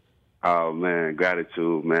 Oh, man,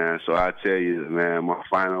 gratitude, man. So I tell you, man, my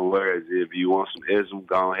final words, if you want some ism,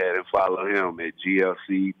 go ahead and follow him at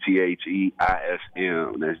GLC THEISM.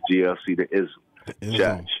 That's GLC the ism.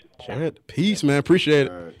 Ism. Church. Peace, man. Appreciate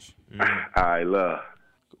it. I love.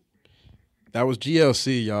 That was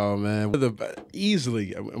GLC, y'all, man.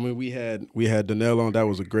 Easily. I mean, we had Donnell on. That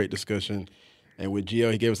was a great discussion. And with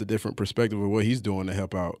GL, he gave us a different perspective of what he's doing to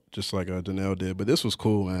help out, just like Donnell did. But this was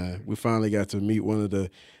cool, man. We finally got to meet one of the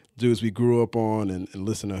dudes we grew up on and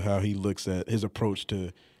listen to how he looks at his approach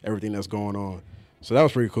to everything that's going on. So that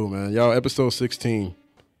was pretty cool, man. Y'all, episode 16,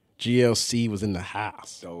 GLC was in the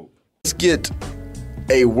house. Dope. Let's get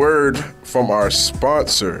a word from our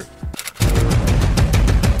sponsor.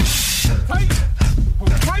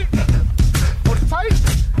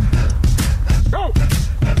 Go!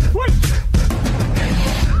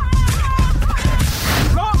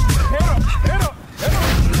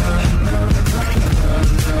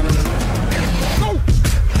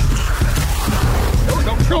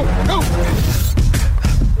 Go!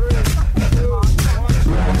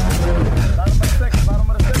 Bottom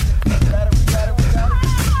of the second. We got it.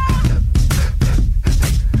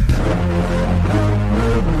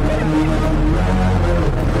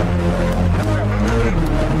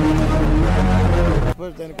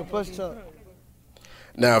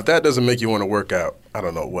 Now, if that doesn't make you want to work out, I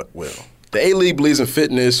don't know what will. The A-League believes in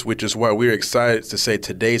fitness, which is why we're excited to say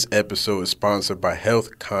today's episode is sponsored by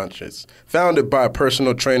Health Conscious, founded by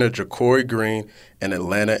personal trainer Ja'Cory Green in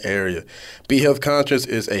Atlanta area. Be Health Conscious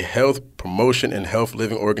is a health promotion and health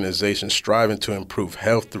living organization striving to improve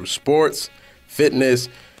health through sports, fitness,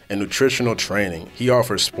 and nutritional training. He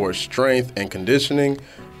offers sports strength and conditioning,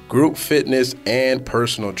 group fitness, and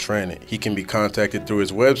personal training. He can be contacted through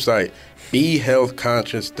his website,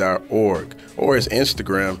 behealthconscious.org, or his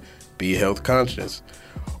Instagram, Be Health Conscious.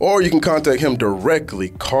 Or you can contact him directly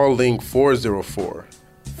calling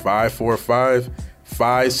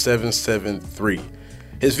 404-545-5773.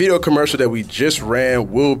 His video commercial that we just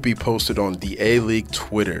ran will be posted on the A-League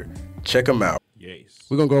Twitter. Check him out. Yes.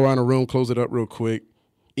 We're going to go around the room, close it up real quick.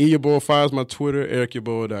 EYourboy5 is my Twitter.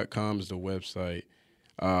 EricYourboy.com is the website.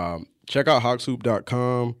 Check out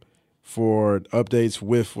hawkshoop.com for updates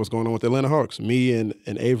with what's going on with the Atlanta Hawks. Me and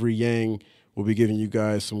Avery Yang will be giving you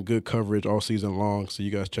guys some good coverage all season long, so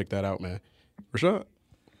you guys check that out, man. Rashad?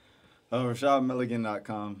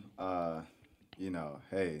 RashadMilligan.com.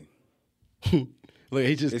 Hey. Look,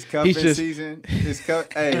 it's cuffing season.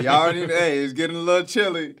 Hey, y'all already it's getting a little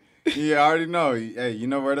chilly. You already know. Hey, you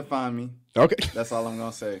know where to find me. Okay. That's all I'm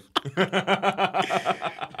going to say.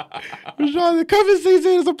 Rashad, the cuffing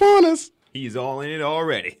season is upon us. He's all in it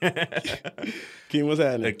already. Akeem, what's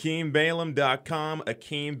happening? AkeemBalaam.com.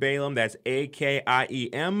 Akeem Balaam, that's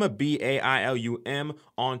AkeemBailum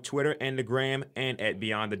on Twitter and the Gram, and at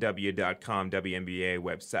BeyondTheW.com, WNBA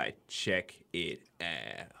website. Check it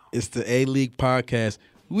out. It's the A-League podcast.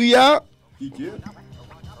 We out. Yeah.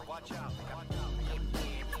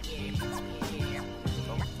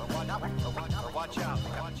 Watch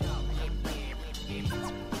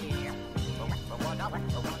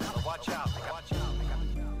out.